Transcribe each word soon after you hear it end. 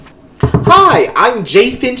Hi, I'm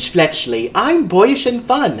J. Finch Fletchley. I'm boyish and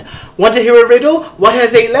fun. Want to hear a riddle? What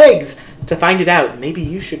has 8 legs? To find it out, maybe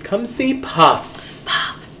you should come see Puffs.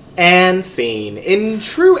 Puffs. And scene. In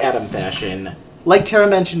true Adam fashion, like Tara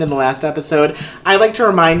mentioned in the last episode, I'd like to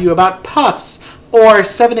remind you about Puffs, or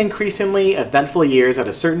 7 increasingly eventful years at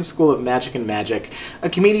a certain school of magic and magic,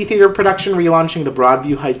 a community theater production relaunching the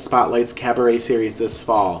Broadview Heights Spotlights cabaret series this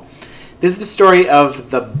fall. This is the story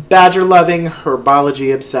of the badger-loving,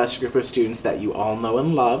 herbology-obsessed group of students that you all know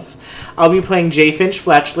and love. I'll be playing J. Finch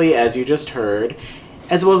Fletchley, as you just heard,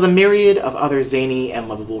 as well as a myriad of other zany and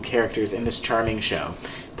lovable characters in this charming show.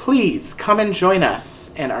 Please come and join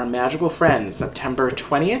us and our magical friends September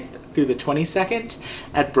 20th through the 22nd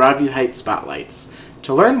at Broadview Heights Spotlights.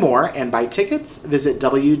 To learn more and buy tickets, visit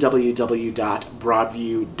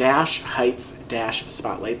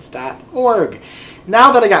www.broadview-heights-spotlights.org.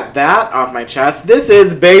 Now that I got that off my chest, this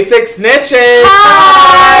is Basic Snitches!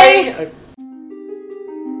 Hi!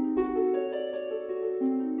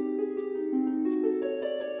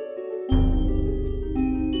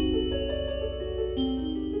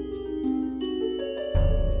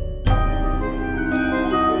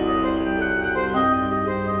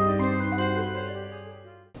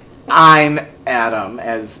 I'm Adam,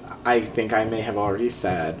 as I think I may have already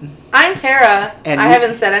said. I'm Tara. And I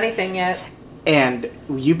haven't said anything yet. And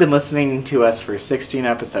you've been listening to us for 16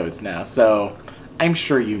 episodes now, so I'm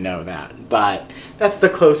sure you know that. But that's the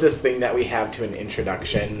closest thing that we have to an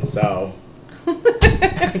introduction, so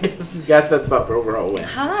I guess that's about where we'll win.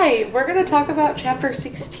 Hi, we're going to talk about Chapter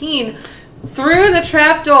 16, Through the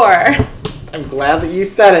Trapdoor. I'm glad that you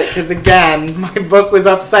said it, because again, my book was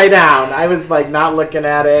upside down. I was not looking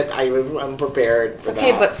at it. I was unprepared for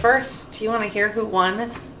Okay, that. but first, do you want to hear who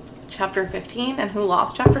won Chapter 15 and who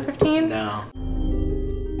lost Chapter 15? No.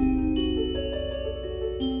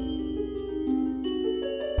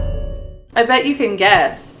 I bet you can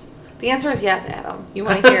guess. The answer is yes, Adam. You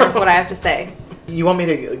want to hear what I have to say? You want me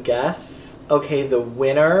to guess? Okay, the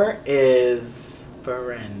winner is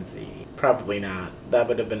Ferenzi. Probably not. That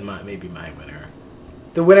would have been maybe my winner.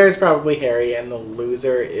 The winner is probably Harry, and the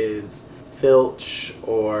loser is Filch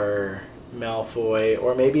or Malfoy,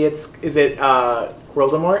 or maybe is it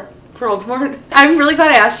Voldemort? Voldemort. I'm really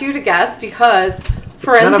glad I asked you to guess because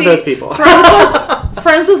Ferenzi... None of those people.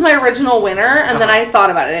 Friends was my original winner, and then I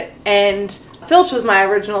thought about it, and Filch was my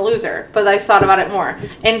original loser, but I thought about it more.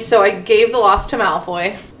 And so I gave the loss to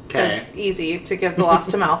Malfoy. Okay. It's easy to give the loss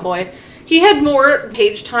to Malfoy. He had more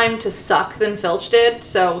page time to suck than Filch did,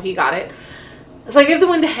 so he got it. So I give the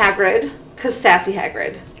win to Hagrid, because sassy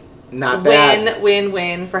Hagrid. Not bad.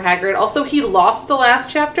 Win for Hagrid. Also, he lost the last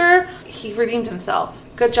chapter. He redeemed himself.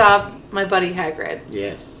 Good job, my buddy Hagrid.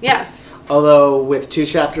 Yes. Although, with 2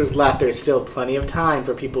 chapters left, there's still plenty of time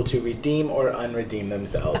for people to redeem or unredeem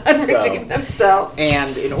themselves. Themselves.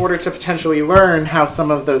 And in order to potentially learn how some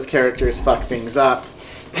of those characters fuck things up,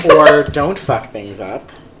 or don't fuck things up,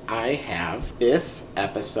 I have this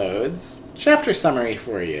episode's chapter summary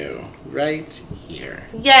for you right here.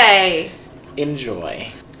 Yay!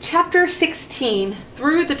 Enjoy. Chapter 16,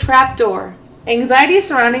 Through the Trapdoor. Anxiety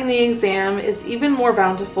surrounding the exam is even more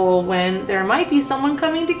bountiful when there might be someone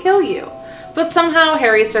coming to kill you. But somehow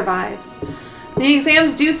Harry survives. The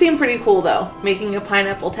exams do seem pretty cool though. Making a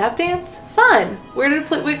pineapple tap dance? Fun! Where did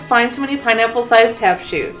Flitwick find so many pineapple-sized tap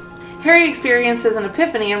shoes? Harry experiences an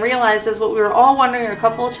epiphany and realizes what we were all wondering a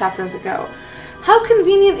couple of chapters ago. How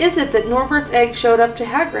convenient is it that Norbert's egg showed up to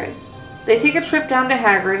Hagrid? They take a trip down to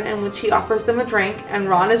Hagrid in which he offers them a drink, and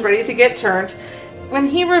Ron is ready to get turned when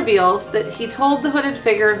he reveals that he told the hooded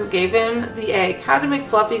figure who gave him the egg how to make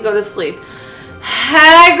Fluffy go to sleep.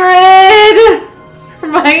 Hagrid!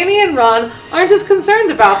 Hermione and Ron aren't as concerned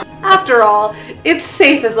about. After all, it's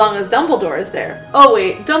safe as long as Dumbledore is there. Oh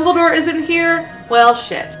wait, Dumbledore isn't here? Well,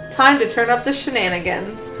 shit. Time to turn up the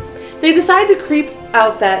shenanigans. They decide to creep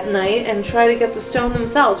out that night and try to get the stone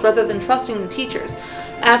themselves rather than trusting the teachers.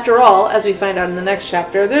 After all, as we find out in the next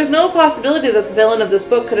chapter, there's no possibility that the villain of this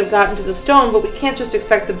book could have gotten to the stone, but we can't just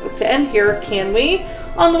expect the book to end here, can we?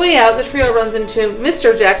 On the way out, the trio runs into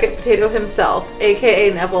Mr. Jacket Potato himself,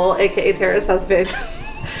 aka Neville, aka Tara's husband,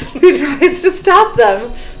 who tries to stop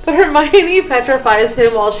them, but Hermione petrifies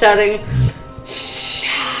him while shouting,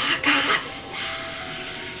 "Shagasa!"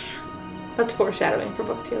 That's foreshadowing for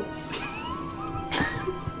book 2.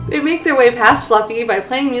 They make their way past Fluffy by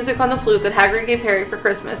playing music on the flute that Hagrid gave Harry for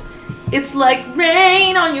Christmas. It's like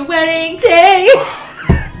rain on your wedding day.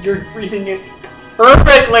 You're reading it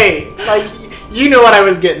perfectly. You know what I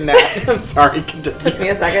was getting at. I'm sorry. Continue. Took me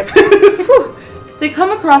a second. They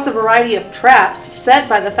come across a variety of traps set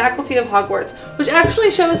by the faculty of Hogwarts, which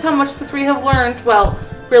actually shows how much the three have learned, well,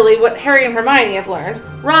 really what Harry and Hermione have learned.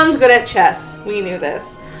 Ron's good at chess. We knew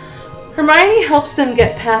this. Hermione helps them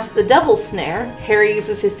get past the devil's snare. Harry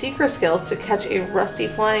uses his secret skills to catch a rusty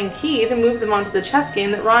flying key to move them onto the chess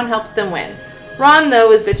game that Ron helps them win. Ron,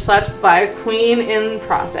 though, is bitch slapped by a queen in the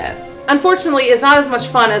process. Unfortunately, it's not as much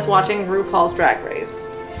fun as watching RuPaul's Drag Race.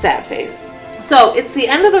 Sad face. So, it's the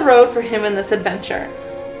end of the road for him in this adventure.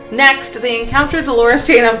 Next, they encounter Dolores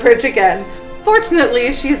Jane Umbridge again.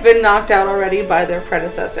 Fortunately, she's been knocked out already by their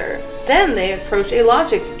predecessor. Then they approach a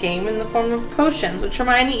logic game in the form of potions, which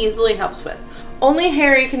Hermione easily helps with. Only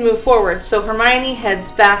Harry can move forward, so Hermione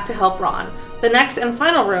heads back to help Ron. The next and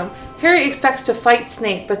final room, Harry expects to fight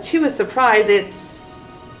Snape, but to his surprise,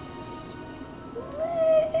 it's...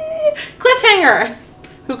 Cliffhanger!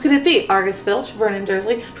 Who could it be? Argus Filch, Vernon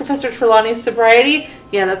Dursley, Professor Trelawney's sobriety?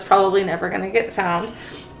 Yeah, that's probably never going to get found.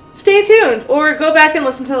 Stay tuned, or go back and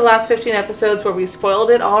listen to the last 15 episodes where we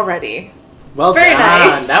spoiled it already. Well Very done.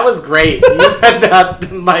 nice. That was great. You had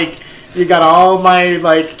that, you got all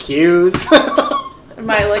my, cues.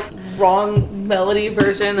 My, wrong melody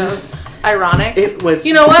version of ironic. It was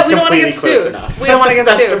You know what? We don't want to completely get close sued. enough. We don't want to get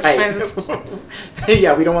That's sued. right.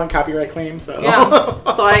 Yeah, we don't want copyright claims, so.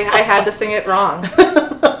 Yeah. So I had to sing it wrong.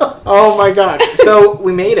 Oh my gosh. So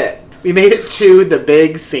we made it. We made it to the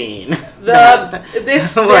big scene.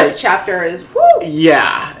 This chapter is whoo.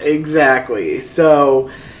 Yeah, exactly. So,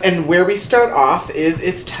 and where we start off is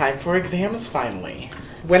it's time for exams finally.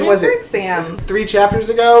 When was it? Exams. 3 chapters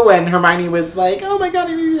ago when Hermione was like, "Oh my god,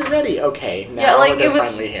 I need to get ready." Okay, now it they're was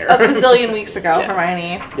finally here. a bazillion weeks ago, Yes.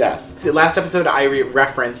 Hermione. Yes. The last episode I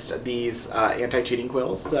referenced these anti-cheating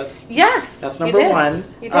quills. That's Yes. number you did. 1.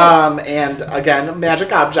 You did. And again,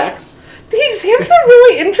 magic objects. The exams are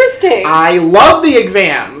really interesting. I love the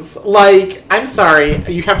exams. I'm sorry,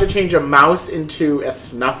 you have to change a mouse into a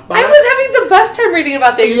snuff box. I was having the best time reading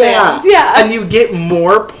about the exams. Yeah. And you get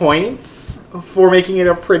more points for making it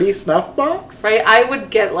a pretty snuff box. Right, I would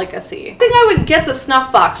get a C. I think I would get the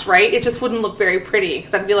snuff box, right? It just wouldn't look very pretty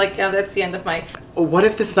because I'd be like, yeah, that's the end of my... What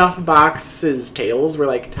if the snuff box's tails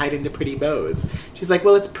were tied into pretty bows? She's like,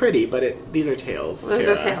 well, it's pretty, but these are tails. Those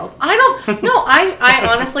Tara. are tails. I don't... No, I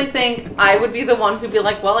honestly think I would be the one who'd be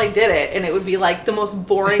like, well, I did it. And it would be the most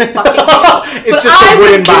boring fucking thing. It's just a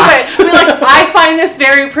wooden box. Be like, I find this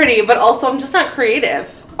very pretty, but also I'm just not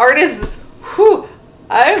creative. Art is... Whew.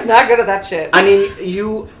 I'm not good at that shit. I mean,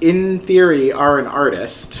 you, in theory, are an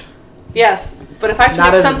artist. Yes, but if I have to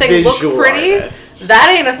Not make a something look visual pretty, artist. that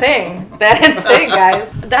ain't a thing. That ain't a thing,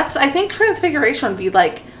 guys. I think Transfiguration would be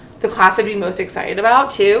the class I'd be most excited about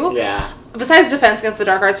too. Yeah. Besides Defense Against the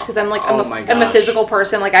Dark Arts, because I'm I'm a physical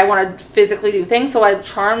person. I want to physically do things. So I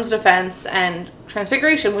Charms, Defense, and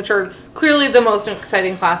Transfiguration, which are clearly the most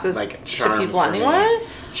exciting classes to people anyway.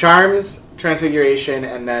 Charms, Transfiguration,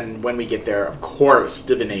 and then when we get there, of course,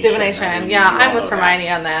 Divination. Divination, I mean, yeah, you I'm all with know Hermione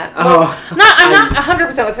on that. Oh, I'm not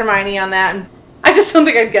 100% with Hermione on that. I just don't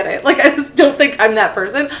think I'd get it. I just don't think I'm that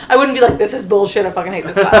person. I wouldn't be like, this is bullshit, I fucking hate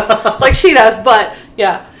this class. She does, but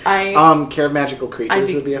yeah, Care of Magical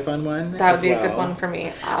Creatures would be a fun one. That would be a good one for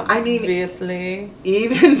me, obviously.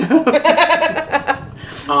 Even though...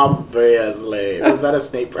 Obviously. Was that a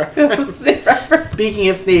Snape reference? Snape reference. Speaking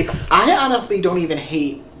of Snape, I honestly don't even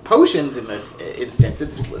hate potions in this instance.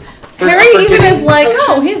 It's Harry even is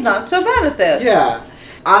oh, he's not so bad at this. Yeah.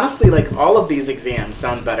 Honestly, all of these exams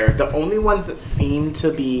sound better. The only ones that seem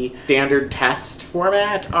to be standard test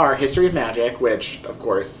format are History of Magic, which, of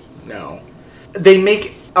course, no. They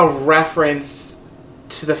make a reference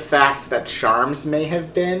to the fact that Charms may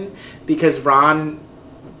have been, because Ron,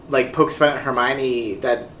 pokes fun at Hermione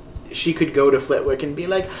that she could go to Flitwick and be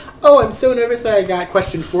like, oh, I'm so nervous that I got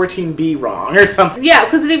question 14B wrong, or something. Yeah,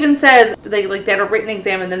 because it even says they had a written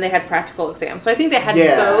exam and then they had practical exams. So I think they had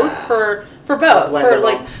both for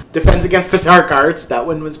both. Defense Against the Dark Arts, that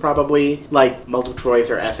one was probably multiple choice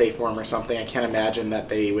or essay form or something. I can't imagine that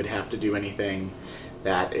they would have to do anything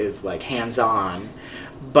that is hands-on.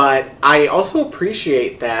 But I also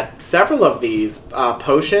appreciate that several of these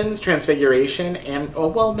potions, Transfiguration, and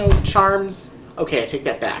Charms. Okay, I take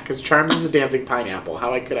that back, because Charms is the dancing pineapple.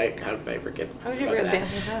 How could I forget? How would you forget the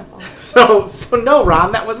dancing pineapple? So no,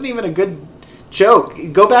 Ron, that wasn't even a good joke.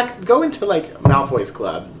 Go into Malfoy's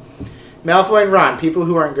club. Malfoy and Ron, people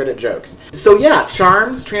who aren't good at jokes. So yeah,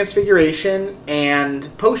 Charms, Transfiguration, and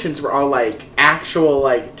Potions were all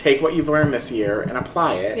actual take what you've learned this year and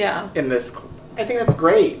apply it. Yeah. In this, I think that's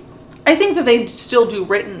great. I think that they still do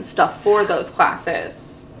written stuff for those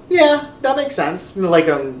classes. Yeah, that makes sense. There's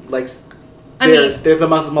the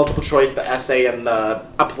multiple choice, the essay, and the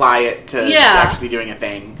apply it to actually doing a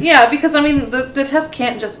thing. Yeah, because the test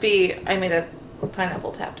can't just be I made a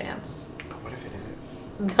pineapple tap dance. But what if it is?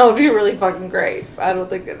 That would be really fucking great. I don't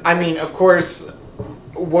think it... I mean, of course,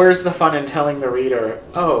 where's the fun in telling the reader,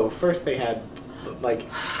 oh, first they had, like,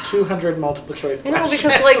 200 multiple choice questions?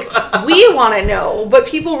 Because, like, we want to know, but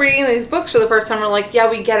people reading these books for the first time are like, yeah,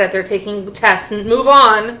 we get it. They're taking tests and move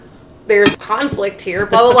on. There's conflict here,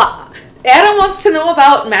 blah, blah, blah. Adam wants to know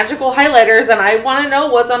about magical highlighters, and I want to know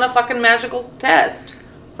what's on a fucking magical test.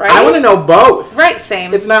 Right? I want to know both. Right,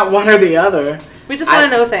 same. It's not one or the other. We just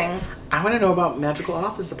want to know things. I want to know about magical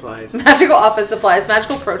office supplies. Magical office supplies,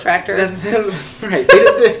 magical protractors. That's right.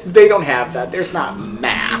 They don't have that. There's not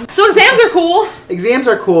math. So exams are cool. Exams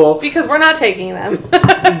are cool. Because we're not taking them.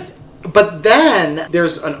 But then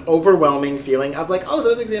there's an overwhelming feeling of like, oh,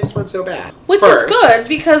 those exams weren't so bad. Which is good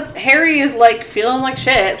because Harry is like feeling like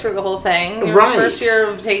shit through the whole thing. Right. First year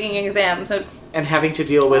of taking exams. So and having to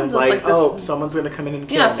deal with like oh, someone's going to come in and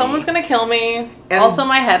kill me. Yeah, someone's going to kill me. And also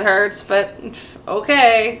my head hurts, but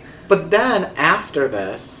okay. But then after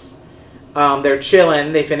this, they're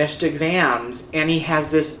chilling, they finished exams, and he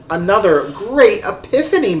has this another great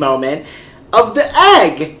epiphany moment of the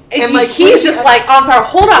egg. And like he's just like, on fire,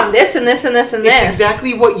 hold on, this and this and this and this. It's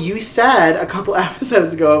exactly what you said a couple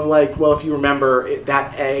episodes ago of like, well, if you remember,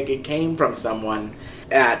 that egg, it came from someone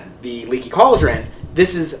at the Leaky Cauldron.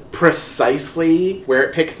 This is precisely where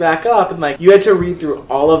it picks back up. And like, you had to read through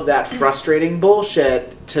all of that frustrating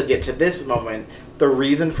bullshit to get to this moment. The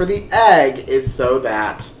reason for the egg is so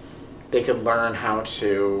that they could learn how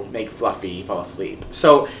to make Fluffy fall asleep.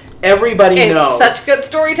 So everybody knows. It's such good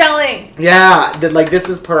storytelling. Yeah, that like this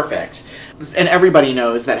is perfect. And everybody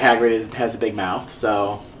knows that Hagrid has a big mouth,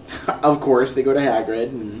 so of course they go to Hagrid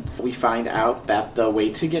and we find out that the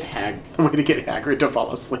way to get Hagrid to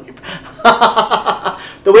fall asleep.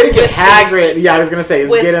 The way to get Hagrid, yeah, I was gonna say,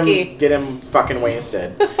 is get him fucking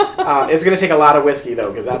wasted. It's gonna take a lot of whiskey though,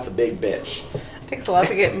 because that's a big bitch. It takes a lot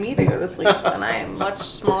to get me to go to sleep, and I am much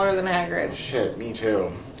smaller than Hagrid. Shit, me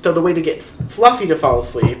too. So the way to get Fluffy to fall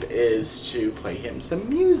asleep is to play him some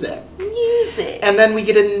music. And then we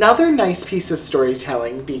get another nice piece of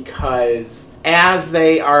storytelling because as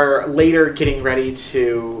they are later getting ready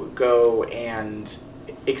to go and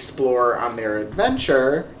explore on their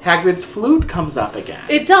adventure, Hagrid's flute comes up again.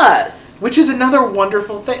 It does. Which is another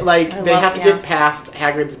wonderful thing. Like, they have to get past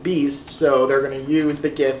Hagrid's beast, so they're going to use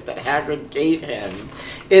the gift that Hagrid gave him.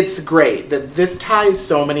 It's great. This ties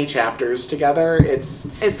so many chapters together. It's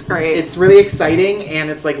great. It's really exciting,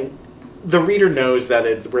 and it's like the reader knows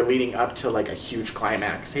that we're leading up to like a huge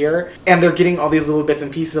climax here, and they're getting all these little bits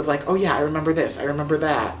and pieces of like, oh yeah, I remember this, I remember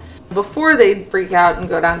that. Before they freak out and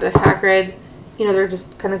go down to Hagrid, you know, they're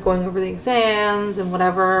just kind of going over the exams and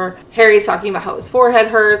whatever. Harry's talking about how his forehead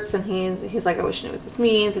hurts, and he's like, I wish I knew what this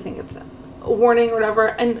means. I think it's a warning or whatever.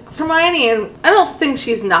 And Hermione, and I don't think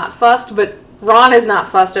she's not fussed, but Ron is not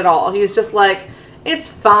fussed at all. He's just like,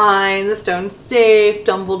 it's fine, the stone's safe,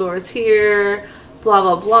 Dumbledore's here, blah,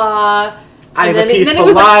 blah, blah. I have a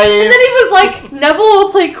peaceful life. And then he was like, Neville will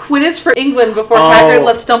play Quidditch for England before Hagrid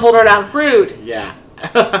lets Dumbledore down. Rude. Yeah.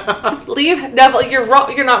 Leave Neville. You're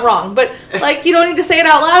wrong. You're not wrong, but like you don't need to say it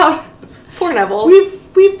out loud. Poor Neville.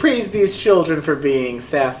 We've praised these children for being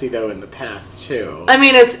sassy though in the past too. I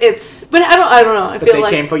mean, it's. But I don't know. But they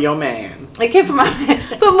came for your man. They came for my man.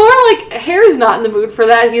 But more like Harry's not in the mood for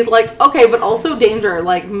that. He's like, okay, but also danger.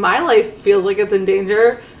 Like my life feels like it's in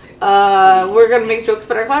danger. We're gonna make jokes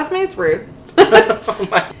about our classmates. Rude.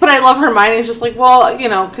 But I love Hermione's just like, well, you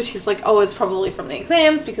know, because she's like, oh, it's probably from the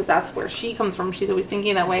exams because that's where she comes from. She's always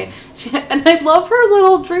thinking that way. And I love her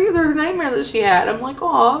little dream, her nightmare that she had. I'm like,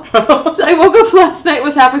 aw. I woke up last night,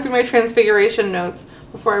 was halfway through my Transfiguration notes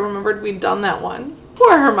before I remembered we'd done that one.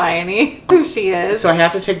 Poor Hermione, who she is. So I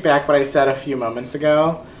have to take back what I said a few moments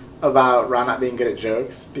ago about Ron not being good at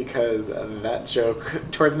jokes, because that joke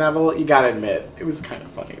towards Neville, you gotta admit, it was kind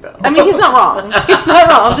of funny though. I mean, he's not wrong. He's not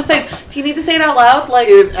wrong. I'm just saying, do you need to say it out loud? Like,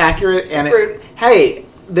 it was accurate, and hey,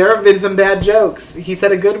 there have been some bad jokes. He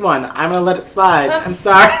said a good one. I'm gonna let it slide. I'm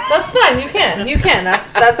sorry. That's fine. You can.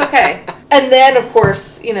 That's okay. And then, of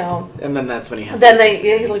course, you know. And then that's when he has.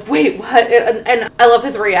 He's like, wait, what? And I love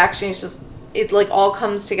his reaction. He's just, it like all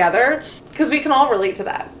comes together because we can all relate to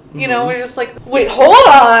that. You know, we're just like, wait, hold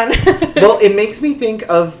on. Well, it makes me think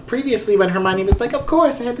of previously when Hermione was like, of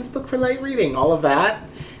course, I had this book for light reading, all of that.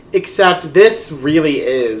 Except this really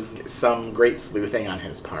is some great sleuthing on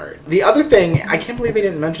his part. The other thing, I can't believe I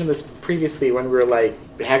didn't mention this previously when we were like,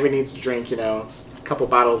 Hagrid needs to drink, you know, a couple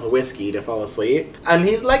bottles of whiskey to fall asleep. And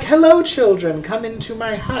he's like, hello, children, come into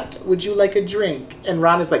my hut. Would you like a drink? And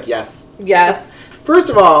Ron is like, yes. Yes. First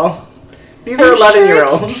of all, these are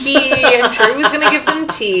 11-year-olds. Tea. I'm sure he was going to give them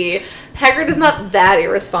tea. Hagrid is not that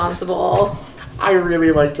irresponsible. I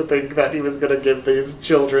really like to think that he was going to give these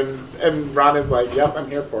children, and Ron is like, yep, I'm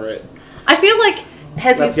here for it. I feel like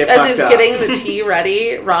as he's up. getting the tea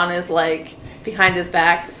ready, Ron is like behind his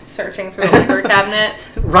back searching through the liquor cabinet.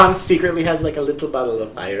 Ron secretly has like a little bottle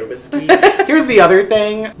of fire whiskey. Here's the other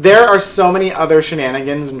thing. There are so many other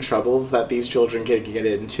shenanigans and troubles that these children can get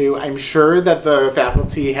into. I'm sure that the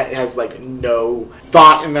faculty has like no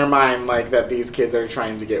thought in their mind like that these kids are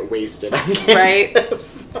trying to get wasted on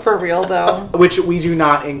campus. Right? For real though. Which we do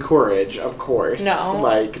not encourage, of course. No.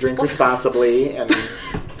 Like, drink responsibly and...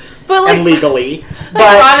 But like, and legally. But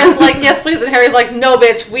Ron is like, yes, please. And Harry's like, no,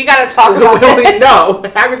 bitch, we gotta talk about it. No,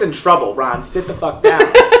 Hagrid's in trouble. Ron, sit the fuck down.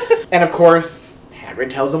 And of course,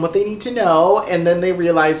 Hagrid tells them what they need to know, and then they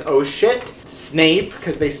realize, oh shit, Snape,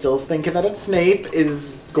 because they still think that it's Snape,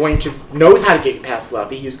 knows how to get past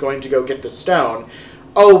Fluffy. He's going to go get the stone.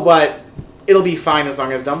 Oh, but it'll be fine as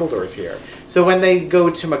long as Dumbledore's here. So when they go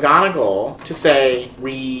to McGonagall to say,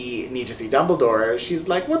 we need to see Dumbledore, she's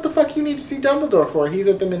like, what the fuck you need to see Dumbledore for? He's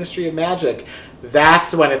at the Ministry of Magic.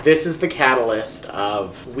 That's when this is the catalyst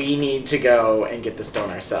of, we need to go and get the stone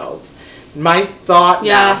ourselves. My thought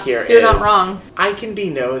now here you're not wrong. I can be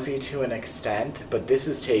nosy to an extent, but this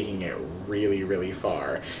is taking it really, really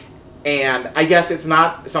far. And I guess it's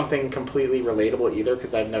not something completely relatable either,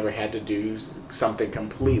 because I've never had to do something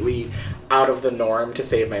completely out of the norm to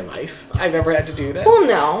save my life. I've never had to do this. Well,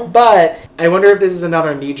 no. But I wonder if this is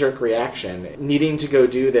another knee-jerk reaction, needing to go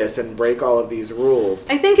do this and break all of these rules.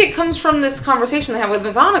 I think it comes from this conversation they have with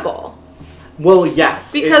McGonagall. Well,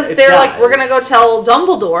 yes. Because they're like, we're going to go tell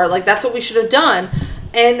Dumbledore, like, that's what we should have done.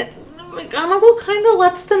 And McGonagall kind of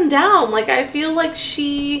lets them down. Like, I feel like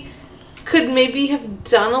she could maybe have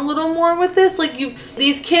done a little more with this. Like,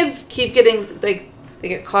 these kids keep getting, like, they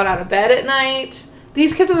get caught out of bed at night.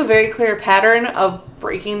 These kids have a very clear pattern of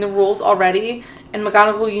breaking the rules already. And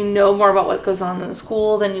McGonagall, you know more about what goes on in the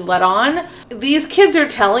school than you let on. These kids are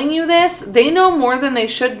telling you this. They know more than they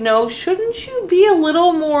should know. Shouldn't you be a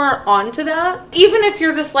little more onto that? Even if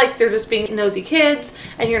you're just like, they're just being nosy kids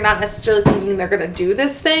and you're not necessarily thinking they're going to do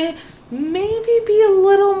this thing, maybe be a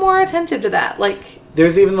little more attentive to that. Like,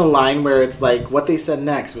 there's even the line where it's like, what they said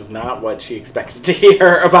next was not what she expected to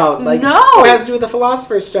hear about. Like, no! It has to do with the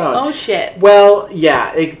Philosopher's Stone. Oh, shit. Well,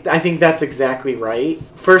 yeah, I think that's exactly right.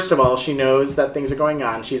 First of all, she knows that things are going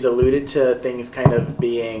on. She's alluded to things kind of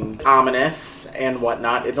being ominous and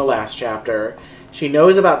whatnot in the last chapter. She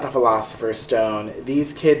knows about the Philosopher's Stone.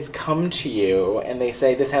 These kids come to you and they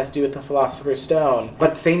say this has to do with the Philosopher's Stone. But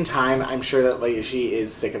at the same time, I'm sure that like she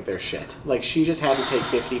is sick of their shit. Like, she just had to take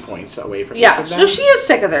 50 points away from each of them. So she is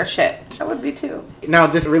sick of their shit. I would be too. Now,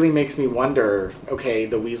 this really makes me wonder, okay,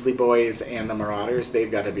 the Weasley boys and the Marauders,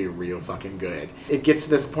 they've got to be real fucking good. It gets to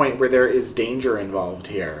this point where there is danger involved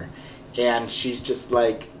here. And she's just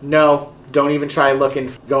like, no, don't even try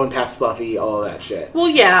looking, going past Fluffy, all of that shit. Well,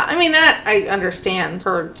 yeah, I mean, that I understand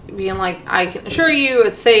her being like, I can assure you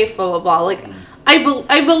it's safe, blah, blah, blah. Like,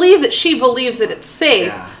 I believe that she believes that it's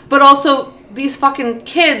safe, but also these fucking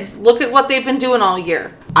kids, look at what they've been doing all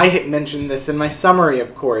year. I had mentioned this in my summary,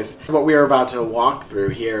 of course. What we are about to walk through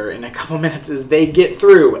here in a couple minutes is they get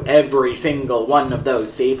through every single one of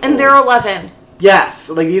those safe holds. And they're 11. Yes,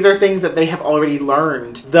 like these are things that they have already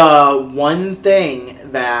learned. The one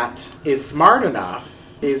thing that is smart enough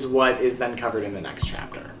is what is then covered in the next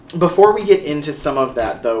chapter. Before we get into some of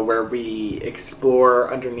that, though, where we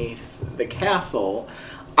explore underneath the castle,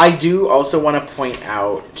 I do also want to point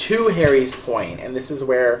out, to Harry's point, and this is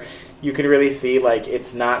where you can really see, like,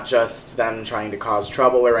 it's not just them trying to cause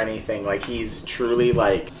trouble or anything. Like, he's truly,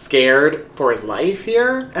 like, scared for his life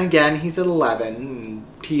here. Again, he's at 11, and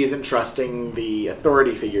he isn't trusting the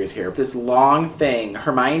authority figures here. This long thing,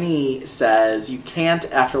 Hermione says, you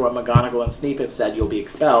can't, after what McGonagall and Snape have said, you'll be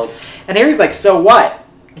expelled. And Harry's like, so what?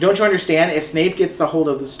 Don't you understand? If Snape gets a hold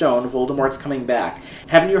of the stone, Voldemort's coming back.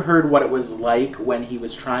 Haven't you heard what it was like when he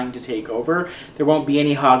was trying to take over? There won't be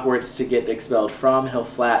any Hogwarts to get expelled from. He'll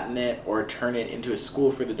flatten it or turn it into a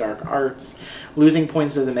school for the dark arts. Losing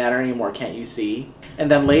points doesn't matter anymore, can't you see? And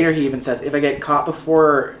then later he even says, if I get caught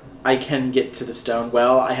before I can get to the stone,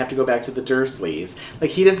 well, I have to go back to the Dursleys.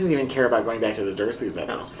 Like, he doesn't even care about going back to the Dursleys at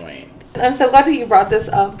this point. I'm so glad that you brought this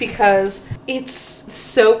up because it's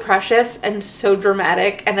so precious and so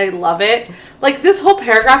dramatic, and I love it. Like, this whole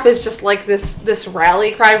paragraph is just like this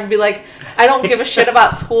rally cry for be like, I don't give a shit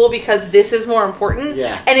about school because this is more important.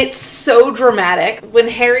 Yeah. And it's so dramatic. When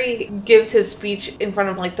Harry gives his speech in front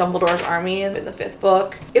of, like, Dumbledore's army in the 5th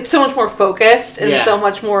book, it's so much more focused and so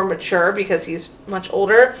much more mature because he's much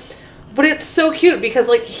older. But it's so cute because,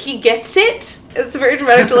 like, he gets it. It's a very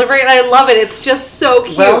dramatic delivery, and I love it. It's just so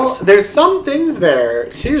cute. Well, there's some things there,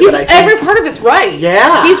 too. Every part of it's right.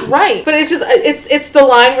 Yeah. He's right. But it's just, it's the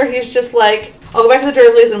line where he's just like, I'll go back to the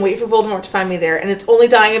Dursleys and wait for Voldemort to find me there. And it's only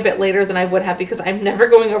dying a bit later than I would have because I'm never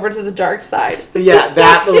going over to the dark side. Yeah,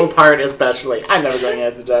 that little part especially. I'm never going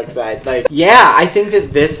over to the dark side. Like, yeah, I think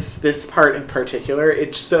that this part in particular,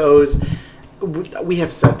 it shows... We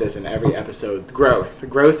have said this in every episode. Growth.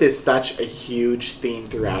 Growth is such a huge theme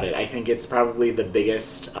throughout it. I think it's probably the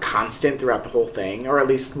biggest constant throughout the whole thing, or at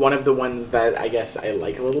least one of the ones that I guess I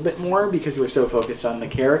like a little bit more because we're so focused on the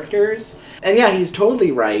characters. And yeah, he's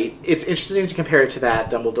totally right. It's interesting to compare it to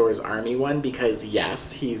that Dumbledore's Army one because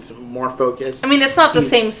yes, he's more focused. I mean, it's not the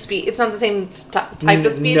same speech. It's not the same type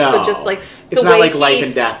of speech, no. but just like it's not like life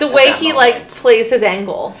and death. The way he like plays his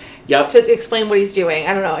angle. Yep. To explain what he's doing.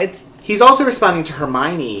 I don't know. He's also responding to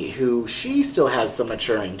Hermione, who she still has some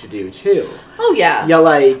maturing to do, too. Oh, yeah. Yeah,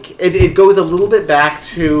 like, it goes a little bit back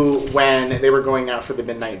to when they were going out for the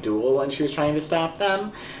midnight duel and she was trying to stop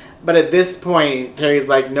them. But at this point, Harry's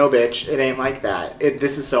like, no, bitch, it ain't like that.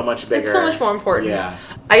 This is so much bigger. It's so much more important. Yeah.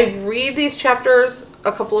 I read these chapters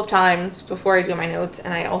a couple of times before I do my notes,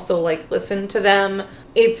 and I also, like, listen to them.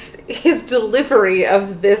 It's his delivery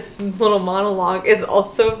of this little monologue is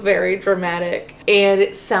also very dramatic, and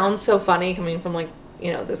it sounds so funny coming from, like,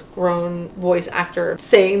 you know, this grown voice actor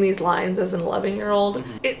saying these lines as an 11-year-old.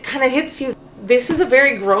 Mm-hmm. It kind of hits you. This is a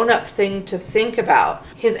very grown-up thing to think about.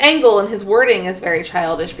 His angle and his wording is very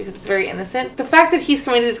childish because it's very innocent. The fact that he's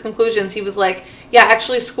coming to these conclusions, he was like, yeah,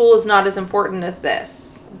 actually school is not as important as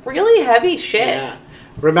this. Really heavy shit. Yeah.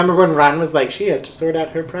 Remember when Ron was like, she has to sort out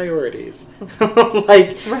her priorities.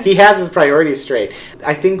 Like, right. He has his priorities straight.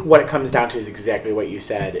 I think what it comes down to is exactly what you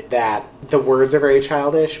said, that the words are very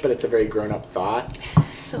childish, but it's a very grown-up thought.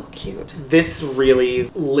 It's so cute. This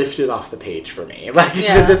really lifted off the page for me. Like,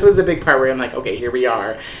 This was a big part where I'm like, okay, here we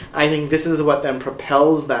are. I think this is what then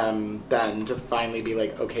propels them then to finally be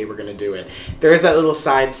like, okay, we're going to do it. There's that little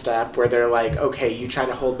sidestep where they're like, okay, you try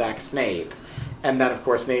to hold back Snape. And then, of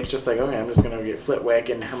course, Snape's just like, okay, I'm just going to get Flitwick.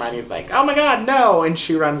 And Hermione's like, oh my god, no! And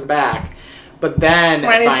she runs back. But then,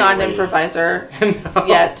 Hermione's not an improviser no,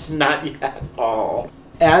 yet. Not yet at all.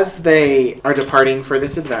 As they are departing for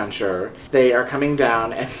this adventure, they are coming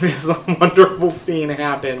down, and this wonderful scene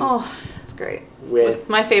happens. Oh, that's great. With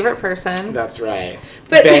my favorite person. That's right.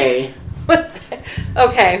 But, Bae.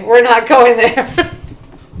 Okay, we're not going there.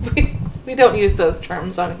 we don't use those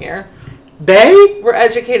terms on here. Bae? We're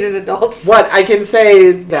educated adults. What? I can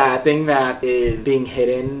say that thing that is being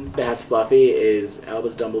hidden that has Fluffy is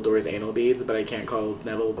Albus Dumbledore's anal beads, but I can't call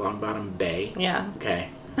Neville Longbottom Bae. Yeah. Okay.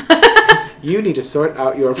 You need to sort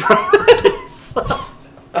out your priorities.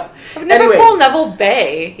 I've never called Neville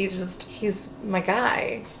Bae. He's my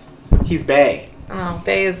guy. He's Bae. Oh,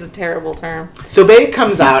 Bae is a terrible term. So Bae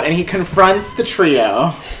comes out and he confronts the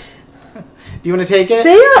trio. Do you want to take it?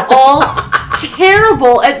 They are all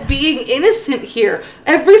terrible at being innocent here.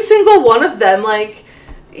 Every single one of them, like,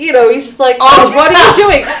 you know, he's just like, oh, what are you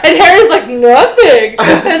doing? And Harry's like, nothing.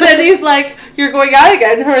 And then he's like, you're going out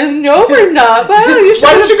again. And Harry's, no, we're not. Why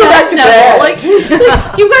don't you go back to bed? Like,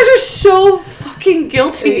 you guys are so fucking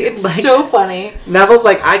guilty. It's like, so funny. Neville's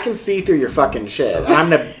like, I can see through your fucking shit. And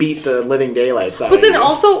I'm going to beat the living daylights out of you. But then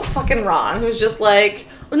also fucking Ron, who's just like,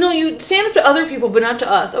 oh, no, you stand up to other people, but not to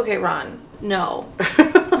us. Okay, Ron. No.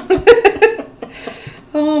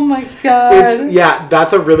 Oh my god.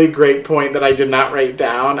 That's a really great point that I did not write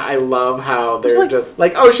down. I love how they're just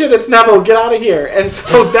like, oh shit, it's Neville, get out of here. And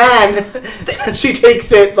so then she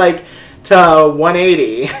takes it like to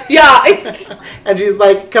 180. Yeah. And she's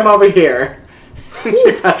like, come over here.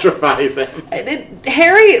 She petrifies him.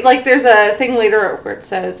 Harry, like, there's a thing later where it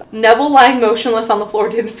says, Neville lying motionless on the floor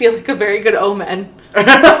didn't feel like a very good omen.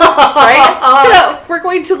 Right? We're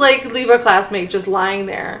going to, like, leave a classmate just lying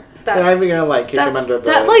there. And I'm going to, like, kick him under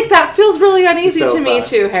the that feels really uneasy to me,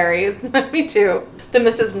 too, Harry. Me, too. The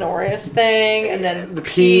Mrs. Norris thing, and then the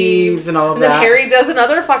Peeves and all of that. And then Harry does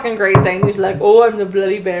another fucking great thing. He's like, oh, I'm the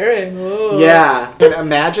bloody Baron. Oh. Yeah. And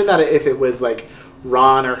imagine that if it was, like,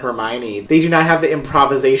 Ron or Hermione, they do not have the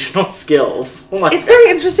improvisational skills. Like, it's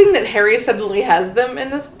very interesting that Harry suddenly has them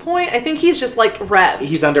in this point. I think he's just, like, revved.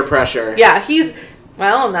 He's under pressure. Yeah,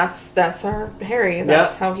 well, and that's our Harry.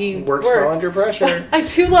 That's how he works well under pressure. I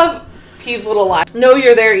do love Peeves' little line. No,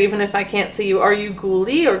 you're there even if I can't see you. Are you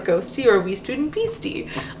ghouly or ghosty or wee student beastie?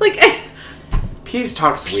 Like, Peeves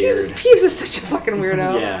talks weird. Peeves is such a fucking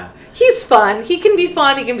weirdo. Yeah. He's fun. He can be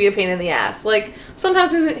fun. He can be a pain in the ass. Like,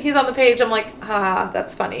 sometimes he's on the page, I'm like, haha,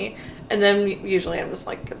 that's funny. And then usually I'm just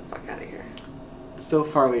like, get the fuck out of here. So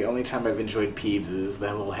far, the only time I've enjoyed Peeves is the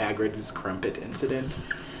whole Hagrid's crumpet incident.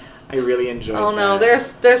 I really enjoyed that. Oh no,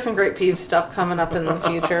 there's some great Peeves stuff coming up in the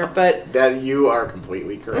future, but... That you are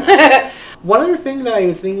completely correct. One other thing that I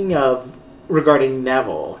was thinking of regarding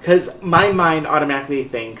Neville, because my mind automatically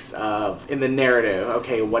thinks of, in the narrative,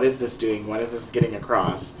 okay, what is this doing? What is this getting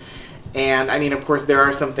across? And, I mean, of course, there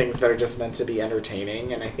are some things that are just meant to be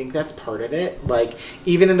entertaining, and I think that's part of it. Like,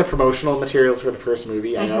 even in the promotional materials for the first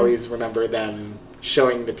movie, I always remember them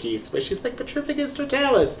showing the piece where she's like, Petrificus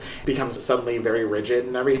Totalis, becomes suddenly very rigid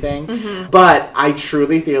and everything. But I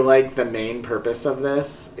truly feel like the main purpose of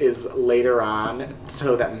this is later on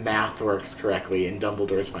so that math works correctly in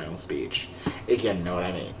Dumbledore's final speech, if you know what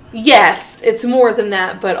I mean. Yes, it's more than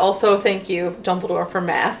that, but also thank you, Dumbledore, for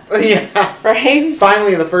math. Yes. Right?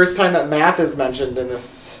 Finally, the first time that math is mentioned in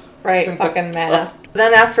this. Right, fucking math.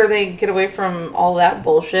 Then after they get away from all that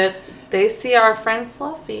bullshit, they see our friend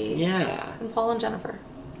Fluffy. Yeah. And Paul and Jennifer.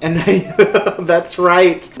 And that's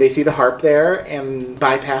right. They see the harp there and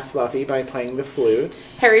bypass Fluffy by playing the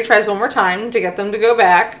flute. Harry tries one more time to get them to go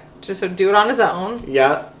back, just to do it on his own.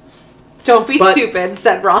 Yeah. Don't be stupid,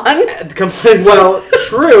 said Ron. Well,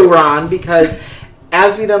 true, Ron, because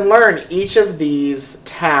as we then learn, each of these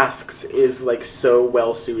tasks is like so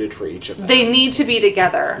well suited for each of them. They need to be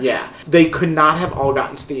together. Yeah. They could not have all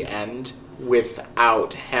gotten to the end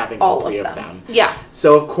without having all three of them. Yeah.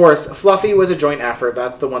 So, of course, Fluffy was a joint effort.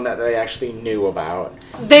 That's the one that they actually knew about.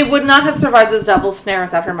 They would not have survived this devil's snare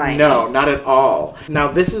without Hermione. No, not at all.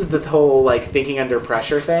 Now, this is the whole, like, thinking under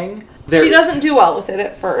pressure thing. She doesn't do well with it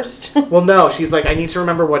at first. Well, no, she's like, I need to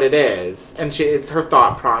remember what it is. And it's her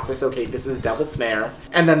thought process. Okay, this is Devil's Snare.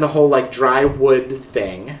 And then the whole, like, dry wood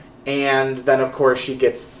thing. And then, of course, she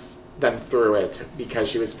gets them through it because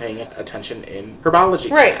she was paying attention in herbology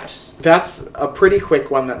class. That's a pretty quick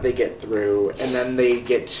one that they get through. And then they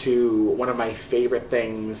get to one of my favorite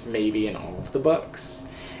things maybe in all of the books.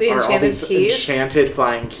 The enchanted keys. Enchanted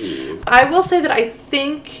flying keys. I will say that I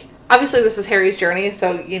think... Obviously, this is Harry's journey,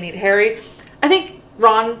 so you need Harry. I think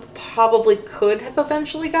Ron probably could have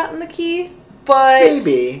eventually gotten the key, but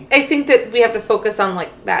maybe. I think that we have to focus on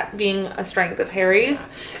like that being a strength of Harry's.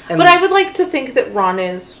 Yeah. But I would like to think that Ron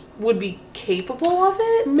would be capable of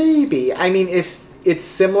it. Maybe. I mean, if it's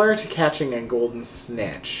similar to catching a golden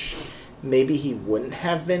snitch, maybe he wouldn't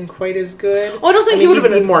have been quite as good. Well, I don't think he would have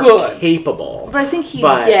been as more good. Capable. But I think he'd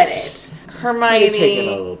get it. Hermione... It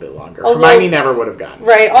taken a little bit longer. Hermione never would have gotten it.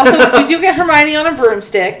 Right. Also, we do get Hermione on a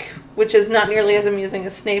broomstick, which is not nearly as amusing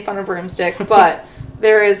as Snape on a broomstick, but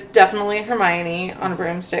there is definitely Hermione on a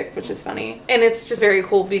broomstick, which is funny. And it's just very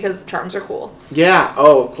cool because charms are cool. Yeah.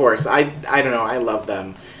 Oh, of course. I don't know. I love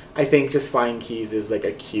them. I think just flying keys is like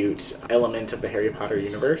a cute element of the Harry Potter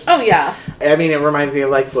universe. Oh, yeah. I mean, it reminds me of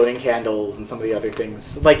like floating candles and some of the other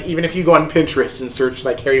things. Like, even if you go on Pinterest and search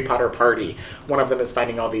like Harry Potter party, one of them is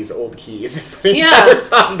finding all these old keys and putting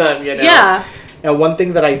colors on them, you know? Yeah. Now, one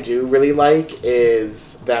thing that I do really like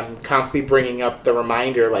is them constantly bringing up the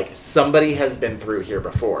reminder, like, somebody has been through here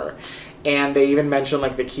before. And they even mention,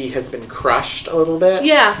 like, the key has been crushed a little bit.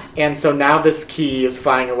 Yeah. And so now this key is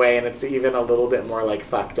flying away, and it's even a little bit more, like,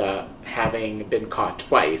 fucked up, having been caught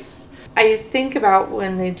twice. I think about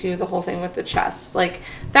when they do the whole thing with the chest. Like,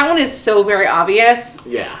 that one is so very obvious.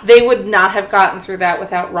 Yeah. They would not have gotten through that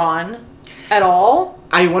without Ron at all.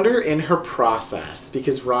 I wonder in her process,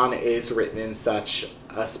 because Ron is written in such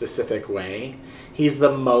a specific way. He's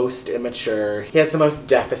the most immature. He has the most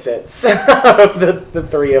deficits of the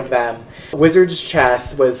three of them. Wizard's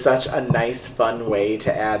Chess was such a nice, fun way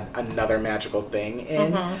to add another magical thing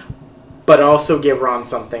in, but also give Ron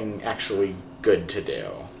something actually good to do.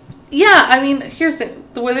 Yeah, I mean, here's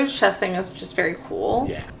the Wizard's Chess thing is just very cool.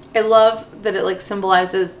 Yeah. I love that it, like,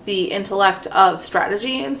 symbolizes the intellect of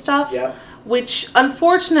strategy and stuff. Yep. Which,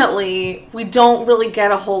 unfortunately, we don't really get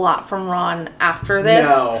a whole lot from Ron after this.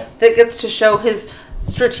 No. That gets to show his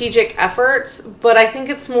strategic efforts, but I think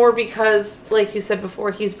it's more because, like you said before,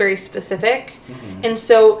 he's very specific. And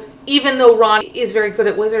so, even though Ron is very good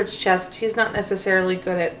at Wizard's Chess, he's not necessarily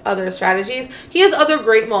good at other strategies. He has other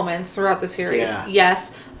great moments throughout the series. Yeah.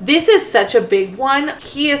 Yes. This is such a big one.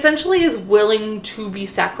 He essentially is willing to be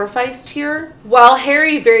sacrificed here. While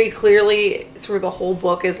Harry very clearly, through the whole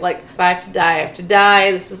book, is like, if I have to die, I have to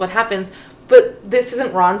die. This is what happens. But this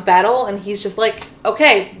isn't Ron's battle, and he's just like,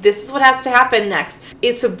 okay, this is what has to happen next.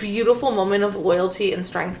 It's a beautiful moment of loyalty and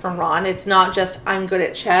strength from Ron. It's not just, I'm good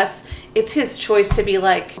at chess. It's his choice to be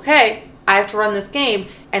like, okay, I have to run this game.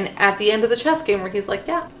 And at the end of the chess game where he's like,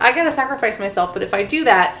 yeah, I gotta sacrifice myself, but if I do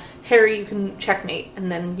that, Harry, you can checkmate,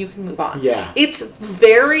 and then you can move on. Yeah. It's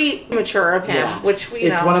very mature of him, which we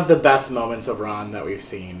It's one of the best moments of Ron that we've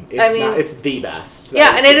seen. It's the best.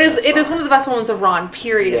 Yeah, and it is one of the best moments of Ron,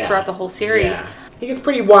 period, throughout the whole series. Yeah. He gets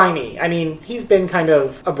pretty whiny. I mean, he's been kind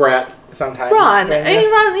of a brat sometimes. Ron's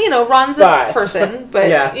a person,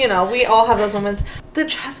 but, we all have those moments. The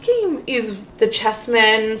chess game the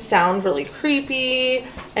chessmen sound really creepy,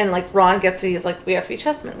 and, like, Ron gets it, he's like, we have to be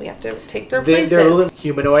chessmen, we have to take their places. They're a little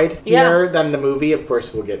humanoid here than the movie, of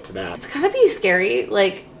course we'll get to that. It's gotta be scary,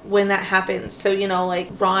 like, when that happens. So, like,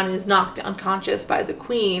 Ron is knocked unconscious by the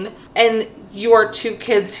queen, and you are two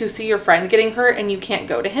kids who see your friend getting hurt, and you can't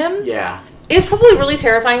go to him. Yeah. It was probably really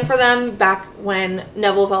terrifying for them back when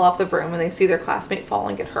Neville fell off the broom and they see their classmate fall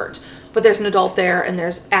and get hurt. But there's an adult there and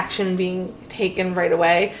there's action being taken right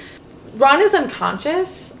away. Ron is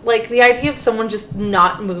unconscious. Like, the idea of someone just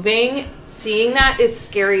not moving, seeing that is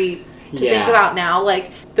scary to think about now.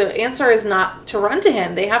 Like, the answer is not to run to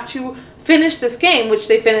him. They have to finish this game, which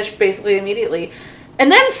they finish basically immediately.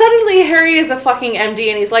 And then suddenly Harry is a fucking MD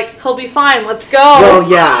and he's like, he'll be fine, let's go. Well,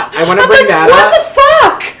 yeah, I want to bring that up. What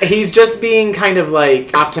the fuck? He's just being kind of,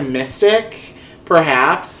 like, optimistic,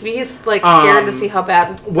 perhaps. He's, like, scared to see how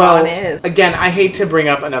bad Ron is. Again, I hate to bring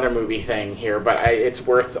up another movie thing here, but it's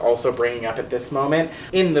worth also bringing up at this moment.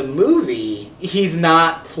 In the movie, he's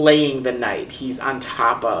not playing the knight. He's on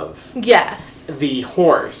top of the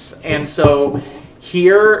horse. And so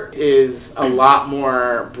here is a lot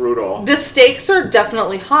more brutal. The stakes are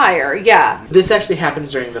definitely higher, yeah. This actually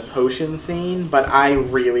happens during the potion scene, but I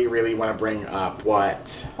really, really want to bring up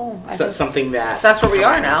something that's where we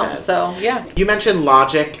are now, so yeah. You mentioned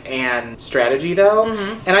logic and strategy, though,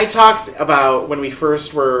 and I talked about when we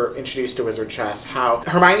first were introduced to Wizard Chess, how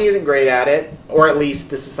Hermione isn't great at it, or at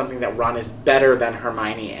least this is something that Ron is better than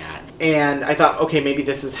Hermione at. And I thought, okay, maybe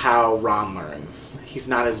this is how Ron learns. He's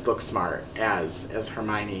not as book smart as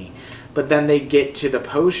Hermione. But then they get to the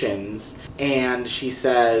potions, and she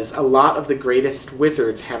says, a lot of the greatest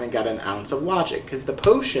wizards haven't got an ounce of logic, because the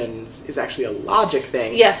potions is actually a logic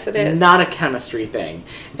thing. Yes, it is. Not a chemistry thing.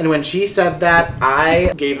 And when she said that,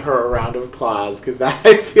 I gave her a round of applause, because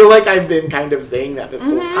I feel like I've been kind of saying that this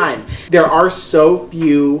whole time. There are so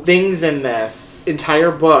few things in this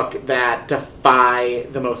entire book that defy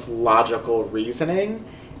the most logical reasoning.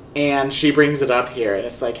 And she brings it up here, and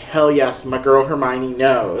it's like, hell yes, my girl Hermione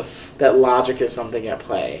knows that logic is something at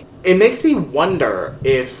play. It makes me wonder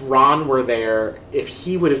if Ron were there, if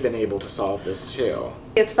he would have been able to solve this too.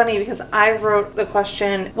 It's funny because I wrote the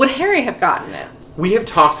question, would Harry have gotten it? We have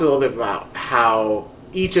talked a little bit about how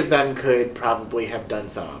each of them could probably have done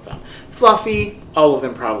some of them. Fluffy, all of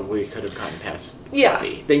them probably could have gotten past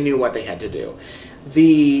Fluffy. They knew what they had to do.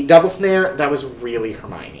 The double snare, that was really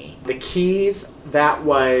Hermione. The keys, that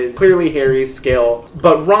was clearly Harry's skill.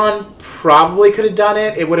 But Ron probably could have done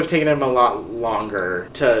it. It would have taken him a lot longer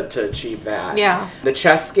to achieve that. Yeah. The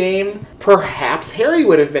chess game, perhaps Harry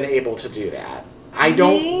would have been able to do that.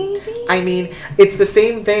 Maybe? I mean, it's the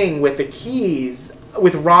same thing with the keys.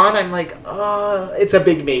 With Ron, I'm like, it's a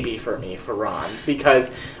big maybe for me, for Ron.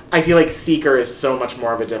 Because I feel like Seeker is so much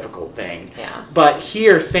more of a difficult thing. Yeah. But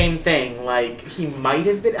here, same thing. Like, he might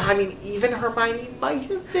have been. I mean, even Hermione might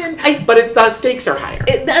have been. But the stakes are higher.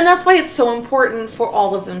 And that's why it's so important for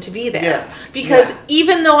all of them to be there. Yeah. Because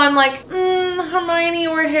even though I'm like, Hermione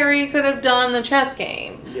or Harry could have done the chess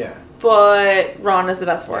game. Yeah. But Ron is the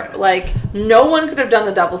best for it. Like, no one could have done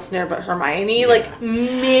the double snare but Hermione. Yeah. Like,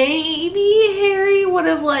 maybe Harry would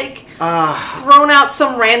have, like, thrown out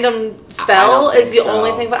some random spell is the only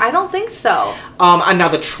thing, but I don't think so. And now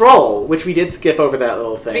the troll, which we did skip over that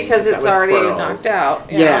little thing. Because it's already knocked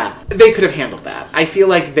out. Yeah. They could have handled that. I feel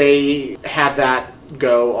like they had that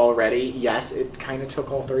go already. Yes, it kind of took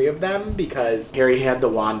all three of them because Harry had the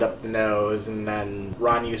wand up the nose and then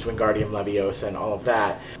Ron used Wingardium Leviosa and all of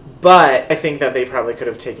that. But I think that they probably could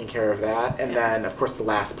have taken care of that. And then, of course, the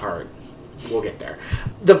last part. We'll get there.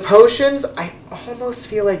 The potions, I almost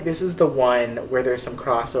feel like this is the one where there's some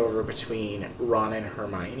crossover between Ron and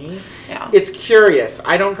Hermione. Yeah. It's curious.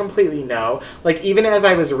 I don't completely know. Like, even as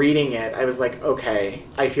I was reading it, I was like, okay,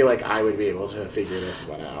 I feel like I would be able to figure this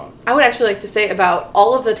one out. I would actually like to say about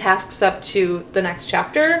all of the tasks up to the next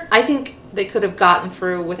chapter, I think they could have gotten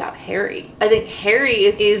through without Harry. I think Harry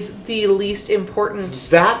is the least important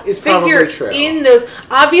that is figure probably true. In those.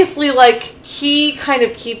 Obviously, like, he kind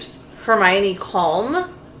of keeps Hermione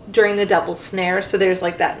calm during the double snare, so there's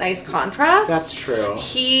like that nice contrast. That's true.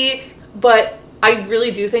 But I really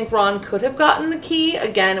do think Ron could have gotten the key.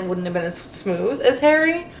 Again, it wouldn't have been as smooth as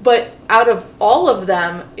Harry. But out of all of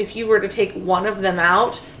them, if you were to take one of them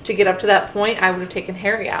out to get up to that point, I would have taken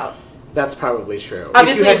Harry out. That's probably true.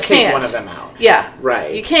 Obviously, if you had you to take can't. one of them out. Yeah.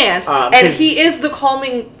 Right. You can't. And 'cause- he is the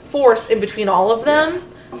calming force in between all of them.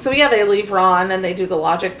 So yeah, they leave Ron and they do the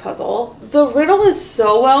logic puzzle. The riddle is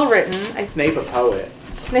so well written. Snape a poet.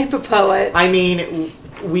 Snape a poet. I mean,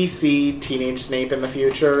 we see teenage Snape in the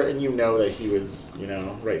future, and you know that he was,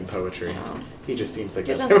 writing poetry. He just seems like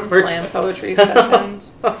Give that them type some of person. slam poetry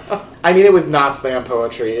sessions. I mean, it was not slam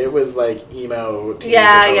poetry. It was like emo teenager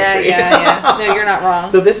poetry. Yeah. No, you're not wrong.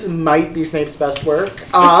 So this might be Snape's best work.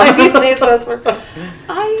 This might be Snape's best work.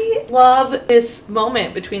 I love this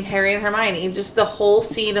moment between Harry and Hermione. Just the whole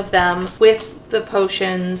scene of them with the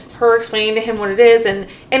potions, her explaining to him what it is, and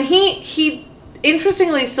he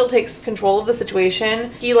interestingly still takes control of the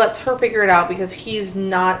situation. He lets her figure it out because he's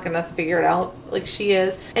not gonna figure it out like she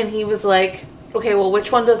is. And he was like, okay, well,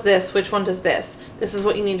 which one does this? Which one does this? This is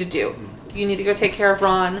what you need to do. You need to go take care of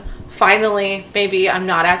Ron. Finally, maybe I'm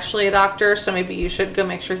not actually a doctor, so maybe you should go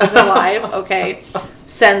make sure he's alive. Okay.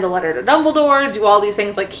 Send the letter to Dumbledore, do all these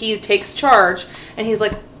things. Like, he takes charge, and he's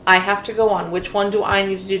like, I have to go on. Which one do I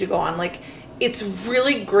need to do to go on? Like, it's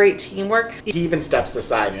really great teamwork. He even steps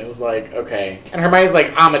aside and is like, okay. And Hermione's like,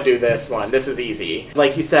 I'm gonna do this one. This is easy.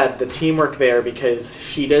 Like you said, the teamwork there because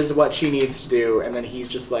she does what she needs to do, and then he's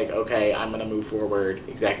just like, okay, I'm gonna move forward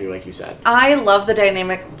exactly like you said. I love the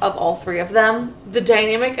dynamic of all three of them. The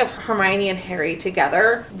dynamic of Hermione and Harry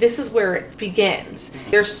together, this is where it begins.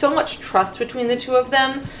 There's so much trust between the two of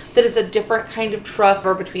them that is a different kind of trust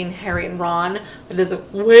between Harry and Ron that is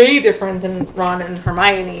way different than Ron and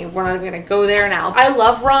Hermione. We're not going to go there now. I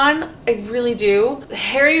love Ron. I really do.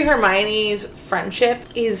 Harry and Hermione's friendship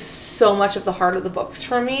is so much of the heart of the books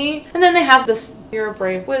for me. And then they have this, you're a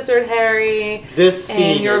brave wizard, Harry. This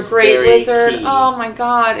scene and you're is a great very wizard. key. Oh my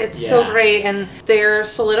god, it's so great. And they're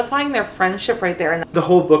solidifying their friendship right there. And The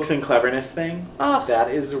whole books and cleverness thing, oh,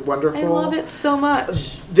 that is wonderful. I love it so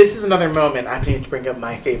much. This is another moment. I need to bring up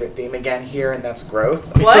my favorite theme again here, and that's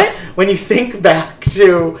growth. What? When you think back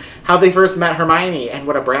to how they first met Hermione and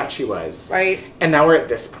what a brat she was. Right. And now we're at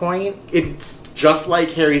this point. It's just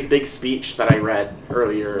like Harry's big speech that I read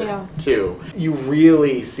earlier, too. You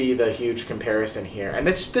really see the huge comparison here. And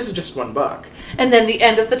this is just one book. And then the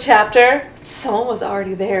end of the chapter, someone was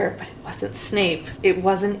already there, but it wasn't Snape. It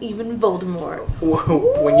wasn't even Voldemort.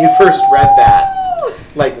 When you first read that,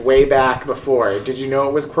 like way back before, did you know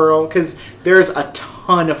it was Quirrell? Because there's a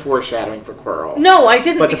ton of foreshadowing for Quirrell. No, I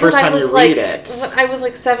didn't. But the because first time I was you like, read it, when I was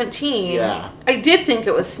like 17. Yeah. I did think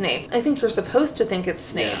it was Snape. I think you're supposed to think it's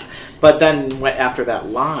Snape. Yeah. But then after that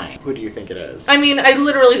line, who do you think it is? I mean, I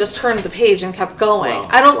literally just turned the page and kept going. Well,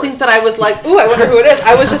 I don't think that I was like, ooh, I wonder who it is.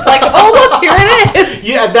 I was just like, oh, look, here it is.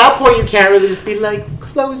 Yeah, at that point you can't really just be like,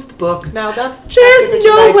 close the book. Now that's the There's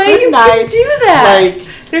no way you can do that. Like,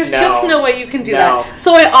 There's just no way you can do No. that.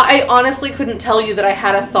 So I honestly couldn't tell you that I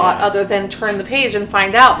had a thought other than turn the page and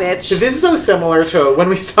find out, bitch. This is so similar to when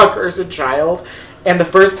we saw Cursed Child, and the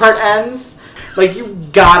first part ends. Like, you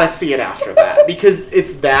gotta see it after that, because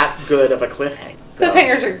it's that good of a cliffhanger. So,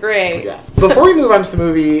 Cliffhangers are great. yes. Before we move on to the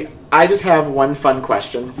movie, I just have one fun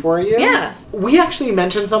question for you. Yeah. We actually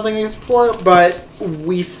mentioned something like this before, but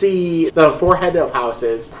we see the four head of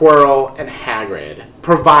houses, Quirrell and Hagrid,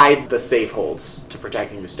 provide the safe holds to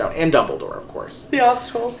protecting the stone, and Dumbledore, of course. The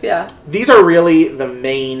obstacles, yeah. These are really the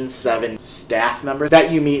main 7 staff members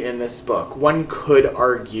that you meet in this book. One could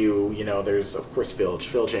argue, there's, of course, Filch.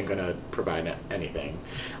 Filch ain't gonna provide anything.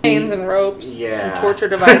 Chains and ropes. Yeah. And torture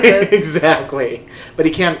devices. Exactly. But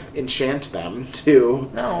he can't enchant them to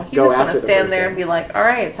No, he go just after gonna the stand there person. and be like, all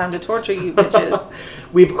right, time to torture you bitches.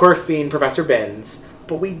 We've, of course, seen Professor Binns,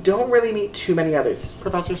 but we don't really meet too many others.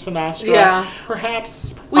 Professor Sinastra, Yeah.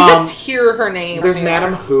 perhaps. We just hear her name. There's everywhere.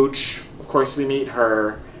 Madame Hooch. Of course, we meet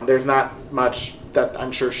her. There's not much that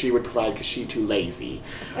I'm sure she would provide because she's too lazy.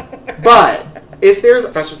 But if there's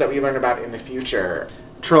professors that we learn about in the future,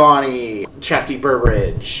 Trelawney, Chastity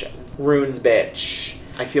Burbridge, Rune's Bitch,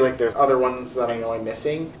 I feel like there's other ones that I know I'm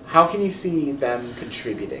missing. How can you see them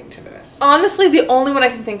contributing to this? Honestly, the only one I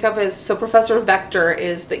can think of is, so Professor Vector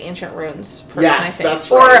is the Ancient Runes person, Yes, I think.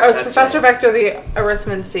 that's right, Or is that's Professor right. Vector the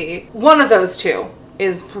Arithmancy. One of those two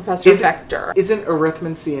is Professor Vector. Isn't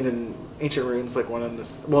Arithmancy and Ancient Runes like one of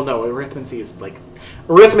this? Well, no, Arithmancy is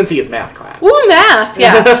math class. Ooh, math!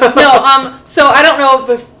 Yeah. No, so I don't know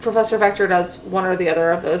if Professor Vector does one or the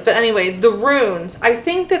other of those. But anyway, the runes. I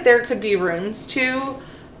think that there could be runes too.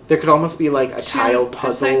 There could almost be like a tile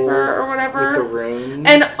puzzle decipher or whatever. with the runes.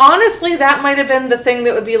 And honestly, that might have been the thing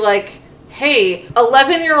that would be like, hey,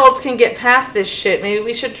 11-year-olds can get past this shit. Maybe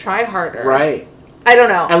we should try harder. Right. I don't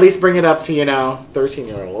know. At least bring it up to,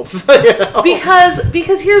 13-year-olds. You know?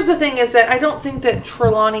 Because here's the thing is that I don't think that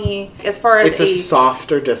Trelawney, as far as it's a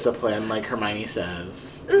softer discipline, like Hermione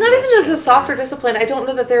says. Not even as a softer discipline. I don't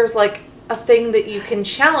know that there's like a thing that you can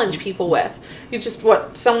challenge people with. You just,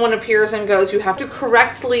 someone appears and goes, you have to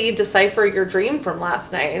correctly decipher your dream from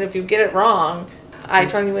last night. And if you get it wrong, I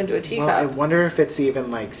turn you into a teacup. Well, I wonder if it's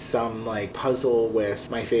even like some like puzzle with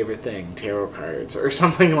my favorite thing, tarot cards, or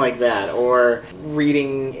something like that, or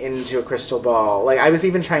reading into a crystal ball. Like, I was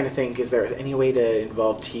even trying to think, is there any way to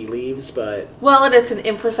involve tea leaves, but... Well, and it's an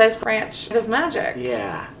imprecise branch of magic.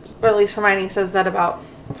 Yeah. Or at least Hermione says that about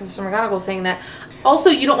Professor McGonagall, saying that.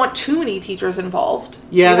 Also, you don't want too many teachers involved.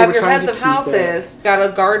 Yeah, you they have were your trying heads to of keep houses, got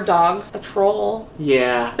a guard dog, a troll.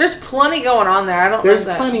 Yeah. There's plenty going on there. There's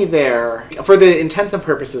plenty there. For the intents and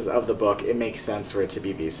purposes of the book, it makes sense for it to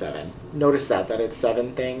be these 7. Notice that it's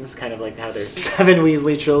 7 things, kind of like how there's 7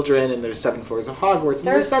 Weasley children, and there's 7 floors of Hogwarts, and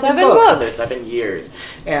there's 7 books, and there's 7 years.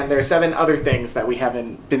 And there's 7 other things that we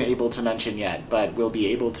haven't been able to mention yet, but we'll be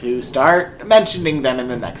able to start mentioning them in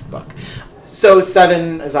the next book. So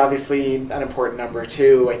 7 is obviously an important number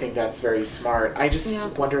too. I think that's very smart. I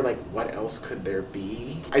just wonder, like, what else could there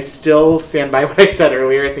be? I still stand by what I said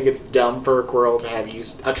earlier. I think it's dumb for a Quirrell to have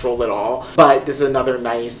used a troll at all. But this is another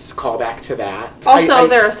nice callback to that. Also,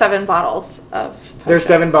 there are 7 bottles of potions. There's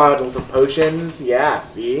 7 bottles of potions. Yeah,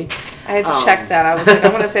 see? I had to check that. I was like,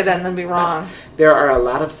 I'm going to say that and then be wrong. There are a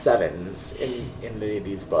lot of 7s in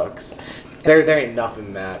these books. There ain't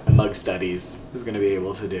nothing that Mug Studies is going to be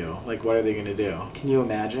able to do. Like, what are they going to do? Can you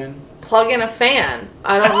imagine? Plug in a fan.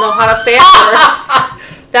 I don't know how a fan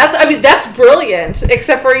works. That's brilliant.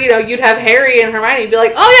 Except for, you'd have Harry and Hermione be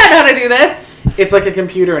like, oh yeah, I know how to do this. It's like a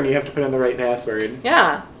computer and you have to put in the right password.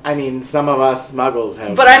 Yeah. I mean, some of us muggles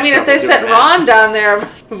have... But I mean, if they set Ron down there,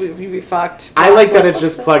 we'd be fucked. I like that it's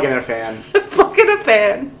just plug in a fan. Plug in a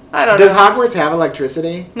fan. I don't know. Does Hogwarts have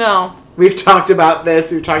electricity? No. We've talked about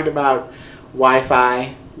this. We've talked about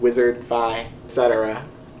Wi-Fi, Wizard-Fi, etc.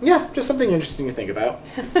 Yeah, just something interesting to think about.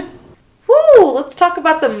 Woo! Let's talk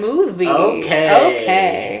about the movie.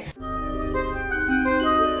 Okay.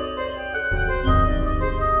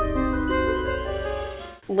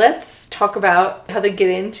 Let's talk about how they get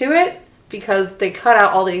into it, because they cut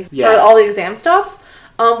out all the exam stuff,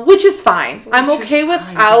 which is fine. I'm okay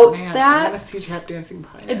without that. I want to see Tap Dancing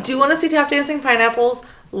Pineapples. I do want to see Tap Dancing Pineapples.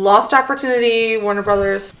 Lost opportunity, Warner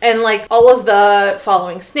Brothers. And like all of the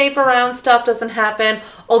following Snape around stuff doesn't happen.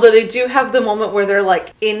 Although they do have the moment where they're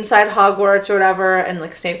like inside Hogwarts or whatever, and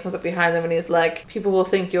like Snape comes up behind them and he's like, people will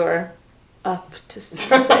think you're up to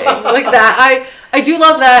something. Like that. I do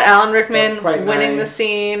love that. Alan Rickman winning the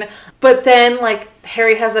scene. But then like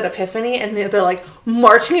Harry has that epiphany and they're like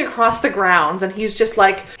marching across the grounds and he's just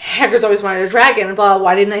like, Hagrid's always wanted a dragon and blah,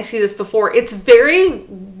 why didn't I see this before? It's very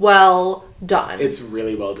well done. It's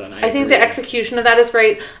really well done. I think the execution of that is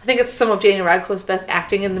great. I think it's some of Daniel Radcliffe's best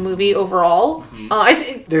acting in the movie overall.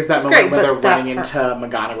 Mm-hmm. There's that moment where they're running into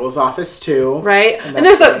McGonagall's office too, right? And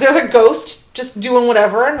there's a ghost just doing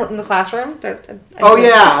whatever in the classroom. I'm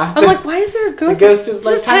like, why is there a ghost? The ghost is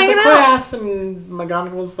like, time for class, and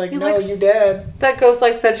McGonagall's like, no, you dead. That ghost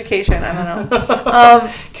likes education. I don't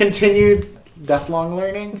know. Continued death-long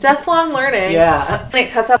learning. Death-long learning. Yeah. And it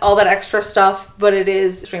cuts out all that extra stuff, but it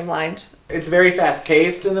is streamlined. It's very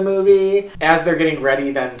fast-paced in the movie. As they're getting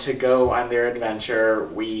ready then to go on their adventure,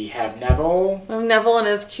 we have Neville. Neville in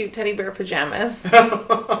his cute teddy bear pajamas.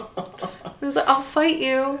 He was like, I'll fight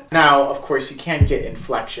you. Now, of course, you can't get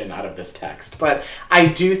inflection out of this text, but I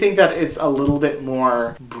do think that it's a little bit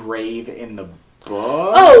more brave in the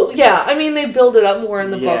book. Oh, yeah. I mean, they build it up more in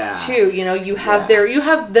the book, too. You have you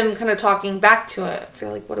have them kind of talking back to it. They're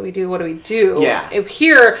like, what do we do? What do we do? Yeah.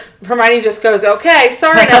 Here, Hermione just goes, okay,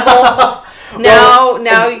 sorry, Neville.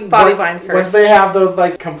 Now you body bind curse. Once they have those,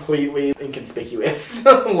 like, completely inconspicuous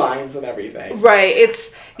lines and everything. Right.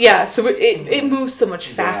 So it moves so much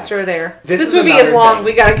faster there. This movie is long.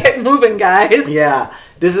 We gotta get moving, guys. Yeah.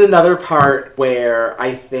 This is another part where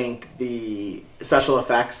I think the special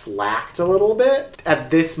effects lacked a little bit.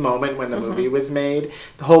 At this moment when the movie was made,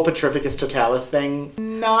 the whole Petrificus Totalis thing,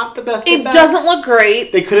 not the best effects. It doesn't look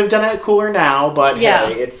great. They could have done it cooler now, but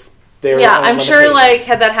hey, it's their own I'm sure, like, limitations.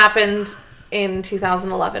 had that happened in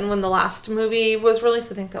 2011 when the last movie was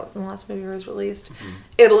released, I think that was when the last movie was released,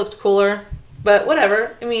 it looked cooler. But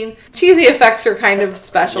whatever. I mean, cheesy effects are kind of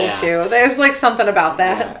special, too. There's, like, something about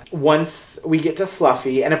that. Yeah. Once we get to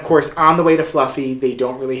Fluffy, and of course, on the way to Fluffy, they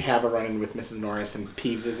don't really have a run-in with Mrs. Norris, and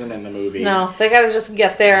Peeves isn't in the movie. No, they gotta just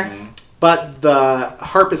get there. but the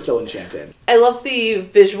harp is still enchanted. I love the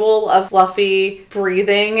visual of Fluffy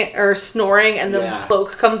breathing or snoring and the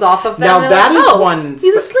cloak comes off of them. Now that is one...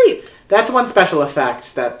 he's asleep. That's one special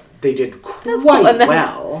effect that they did quite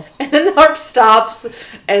well. And then the harp stops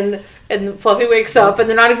and Fluffy wakes up and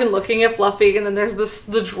they're not even looking at Fluffy, and then there's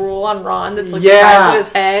the drool on Ron that's like the size of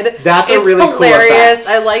his head. That's a really hilarious. Cool effect.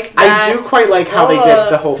 I like that. I do quite like how they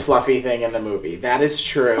did the whole Fluffy thing in the movie. That is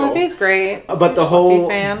true. Fluffy's great. But the whole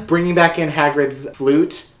bringing back in Hagrid's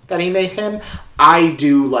flute that he made him, I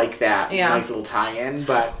do like that. Yeah. Nice little tie-in,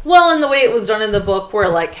 but... Well, and the way it was done in the book where,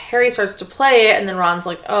 like, Harry starts to play it, and then Ron's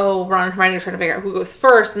like, oh, Ron and Hermione are trying to figure out who goes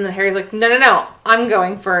first, and then Harry's like, no, I'm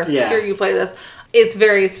going first. Yeah. Here, you play this. It's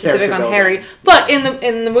very specific on Harry. But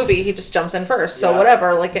in the movie, he just jumps in first. So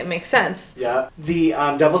whatever, like, it makes sense. Yeah. The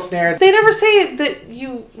Devil Snare... They never say that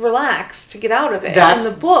you relax to get out of it in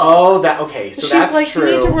the book. Oh, okay. So that's true. She's like, you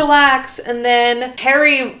need to relax. And then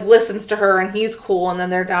Harry listens to her, and he's cool. And then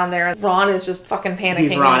they're down there, and Ron is just fucking panicking.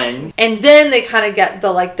 He's running. And then they kind of get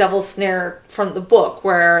the, like, Devil Snare from the book,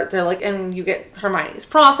 where they're like, and you get Hermione's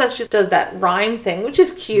process. She does that rhyme thing, which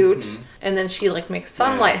is cute. Mm-hmm. And then she, like, makes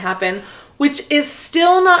sunlight happen. Which is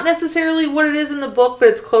still not necessarily what it is in the book, but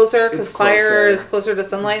it's closer because fire is closer to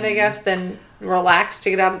sunlight, I guess, than relax to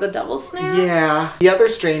get out of the Devil's Snare. Yeah. The other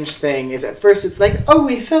strange thing is at first it's like, oh,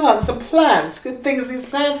 we fell on some plants. Good things these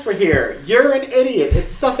plants were here. You're an idiot.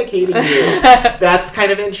 It's suffocating you. That's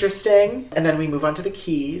kind of interesting. And then we move on to the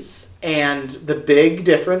keys. And the big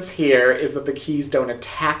difference here is that the keys don't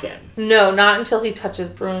attack him. No, not until he touches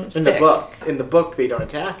Broomstick. In the book, they don't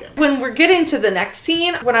attack him. When we're getting to the next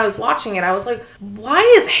scene, when I was watching it, I was like, why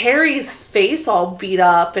is Harry's face all beat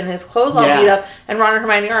up and his clothes all beat up and Ron and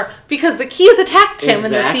Hermione aren't? Because the keys attacked him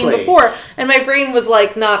in the scene before. And my brain was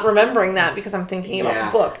like not remembering that because I'm thinking about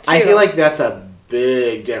the book too. I feel like that's a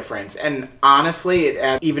big difference, and honestly it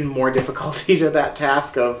adds even more difficulty to that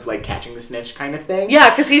task of like catching the snitch kind of thing. Yeah,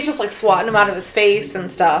 because he's just like swatting him out of his face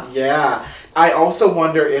and stuff. Yeah. I also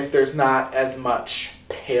wonder if there's not as much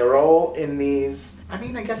peril in these. I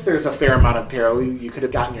mean, I guess there's a fair amount of peril. You could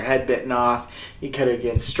have gotten your head bitten off, you could have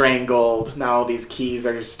been strangled, now all these keys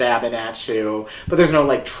are just stabbing at you, but there's no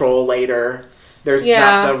like troll later. There's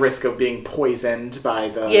not the risk of being poisoned by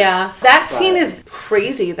the... Yeah. That scene is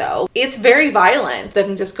crazy, though. It's very violent.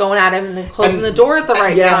 Them just going at him and then closing the door at the right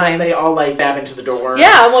time. Yeah, and then they all, like, stab into the door.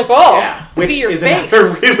 Yeah, I'm like, oh. Yeah. Which is another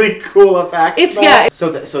really cool effect. It's,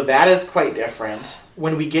 So that is quite different.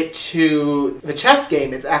 When we get to the chess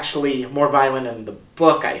game, it's actually more violent in the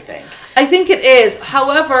book, I think. I think it is.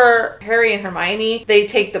 However, Harry and Hermione, they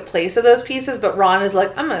take the place of those pieces, but Ron is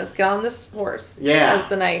like, I'm going to get on this horse as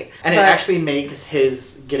the knight. And it actually makes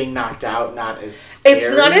his getting knocked out not as scary. It's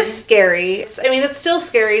not as scary. It's still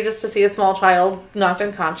scary just to see a small child knocked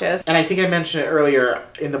unconscious. And I think I mentioned it earlier,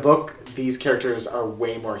 in the book, these characters are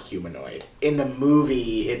way more humanoid. In the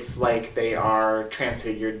movie, it's like they are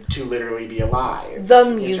transfigured to literally be alive. The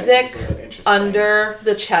music under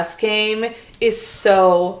the chess game is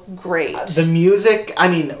so great. The music, the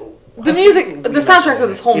soundtrack of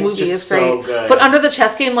this whole movie is great. So good. But under the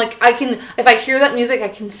chess game, like, if I hear that music, I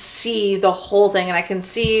can see the whole thing, and I can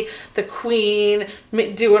see the queen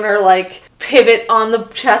doing her, like, pivot on the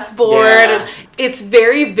chessboard. Yeah. It's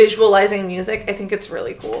very visualizing music. I think it's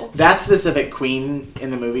really cool. That specific queen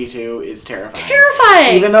in the movie, too, is terrifying.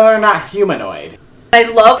 Terrifying! Even though they're not humanoid. I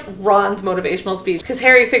love Ron's motivational speech, because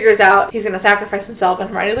Harry figures out he's going to sacrifice himself, and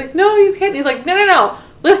Hermione's like, no, you can't. And he's like, no.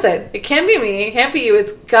 Listen, it can't be me, it can't be you,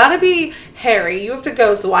 it's gotta be Harry. You have to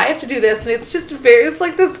go, so I have to do this. And it's just it's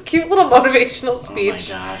like this cute little motivational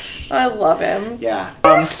speech. Oh my gosh. I love him. Yeah.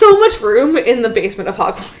 There's so much room in the basement of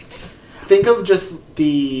Hogwarts. Think of just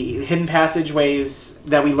the hidden passageways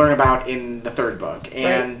that we learn about in the third book,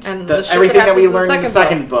 and everything that we learn in the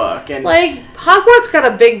second book. And like, Hogwarts got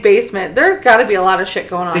a big basement. There gotta be a lot of shit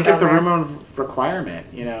going on. Think of the Room of Requirement,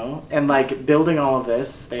 and like building all of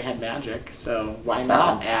this, they had magic, so why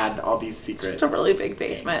not add all these secrets? It's just a really big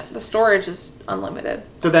basement. The storage is unlimited.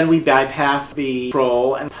 So then we bypass the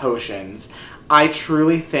troll and potions. I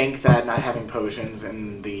truly think that not having potions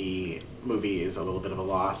in the movie is a little bit of a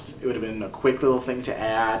loss. It would have been a quick little thing to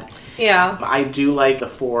add. Yeah. I do like the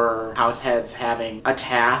 4 house heads having a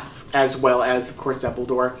task, as well as, of course,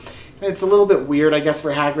 Dumbledore. It's a little bit weird, I guess,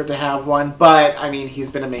 for Hagrid to have one, but, he's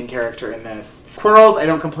been a main character in this. Quirrells, I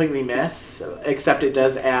don't completely miss, except it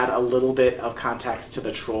does add a little bit of context to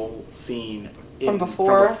the troll scene from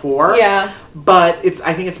before. Yeah. But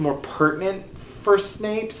I think it's more pertinent for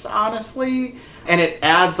Snape's, honestly. And it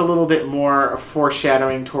adds a little bit more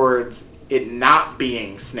foreshadowing towards it not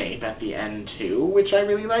being Snape at the end too, which I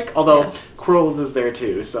really like. Although Quirrell's is there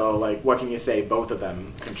too, so like, what can you say? Both of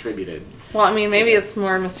them contributed. Well, I mean, maybe it's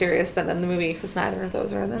more mysterious than in the movie because neither of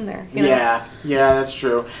those are in there. You know? Yeah, that's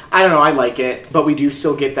true. I don't know, I like it, but we do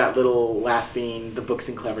still get that little last scene, the books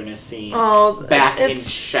and cleverness scene, back in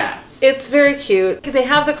chess. It's very cute. They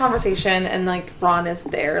have the conversation, and like Ron is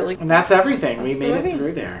there, like, and that's everything. We made it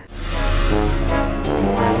through there.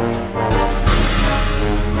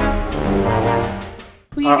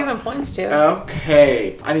 Who are you giving points to?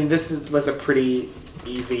 Okay. I mean, was a pretty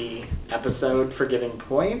easy episode for giving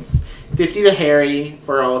points. 50 to Harry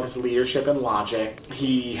for all of his leadership and logic.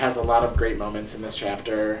 He has a lot of great moments in this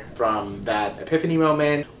chapter, from that epiphany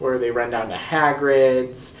moment where they run down to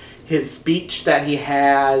Hagrid's, his speech that he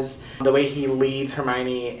has, the way he leads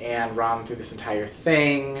Hermione and Ron through this entire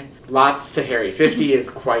thing. Lots to Harry. 50 is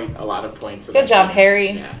quite a lot of points. Good job,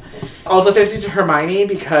 Harry. Yeah. Also 50 to Hermione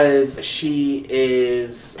because she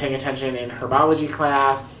is paying attention in herbology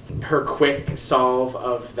class. Her quick solve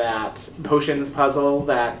of that potions puzzle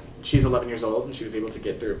that she's 11 years old and she was able to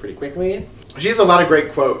get through it pretty quickly. She has a lot of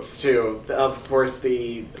great quotes too. Of course,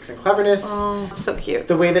 the Books and Cleverness. Oh, so cute.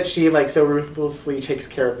 The way that she like so ruthlessly takes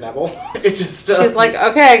care of Neville. It just she's like,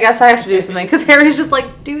 okay, I guess I have to do something, because Harry's just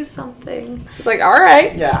like, do something. He's like, all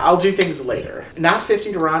right. Yeah, I'll do things later. Not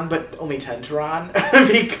 50 to Ron, but only 10 to Ron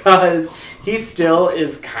because he still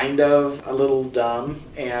is kind of a little dumb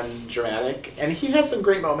and dramatic, and he has some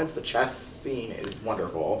great moments. The chess scene is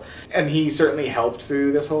wonderful, and he certainly helped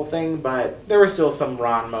through this whole thing, but there were still some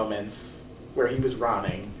Ron moments where he was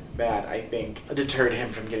Ronning that I think deterred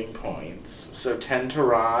him from getting points. So 10 to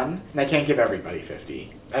Ron, and I can't give everybody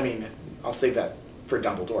 50. I mean, I'll save that for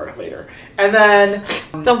Dumbledore later. And then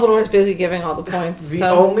Dumbledore's busy giving all the points. The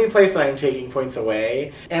only place that I'm taking points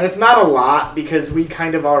away, and it's not a lot because we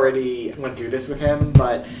kind of already went through this with him,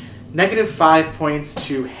 but -5 points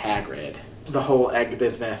to Hagrid. The whole egg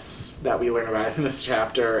business that we learn about in this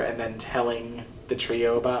chapter, and then telling the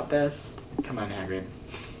trio about this. Come on, Hagrid.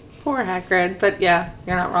 Poor Hagrid, but yeah,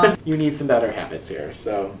 you're not wrong. You need some better habits here,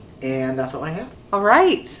 so. And that's all I have. All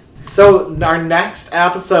right. So our next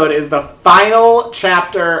episode is the final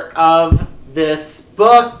chapter of this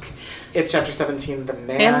book. It's chapter 17, The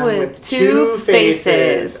Man with Two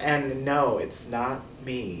Faces. And no, it's not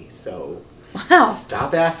me, so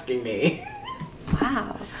stop asking me.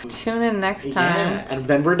 Wow. Tune in next time. Yeah, and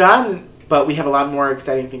then we're done. But we have a lot more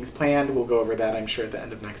exciting things planned. We'll go over that, I'm sure, at the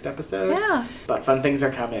end of next episode. Yeah. But fun things are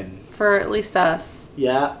coming. For at least us.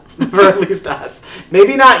 Yeah, for at least us.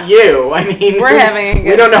 Maybe not you. I mean, we're having a good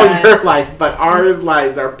time. We don't know your life, but our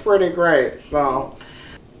lives are pretty great. So,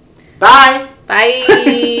 bye.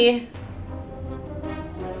 Bye.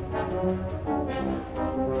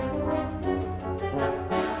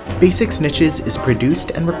 Basic Snitches is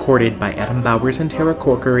produced and recorded by Adam Bowers and Tara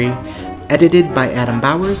Corkery, edited by Adam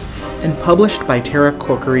Bowers, and published by Tara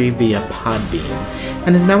Corkery via Podbean,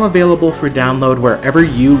 and is now available for download wherever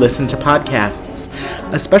you listen to podcasts.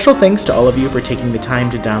 A special thanks to all of you for taking the time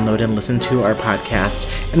to download and listen to our podcast,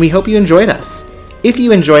 and we hope you enjoyed us. If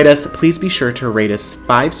you enjoyed us, please be sure to rate us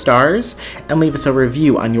 5 stars and leave us a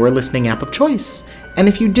review on your listening app of choice. And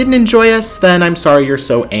if you didn't enjoy us, then I'm sorry you're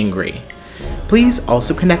so angry. Please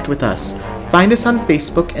also connect with us. Find us on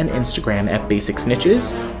Facebook and Instagram at Basic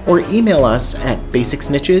Snitches, or email us at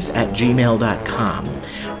basicsnitches@gmail.com.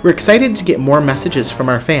 We're excited to get more messages from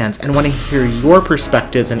our fans and want to hear your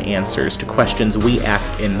perspectives and answers to questions we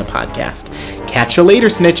ask in the podcast. Catch you later,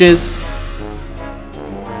 Snitches!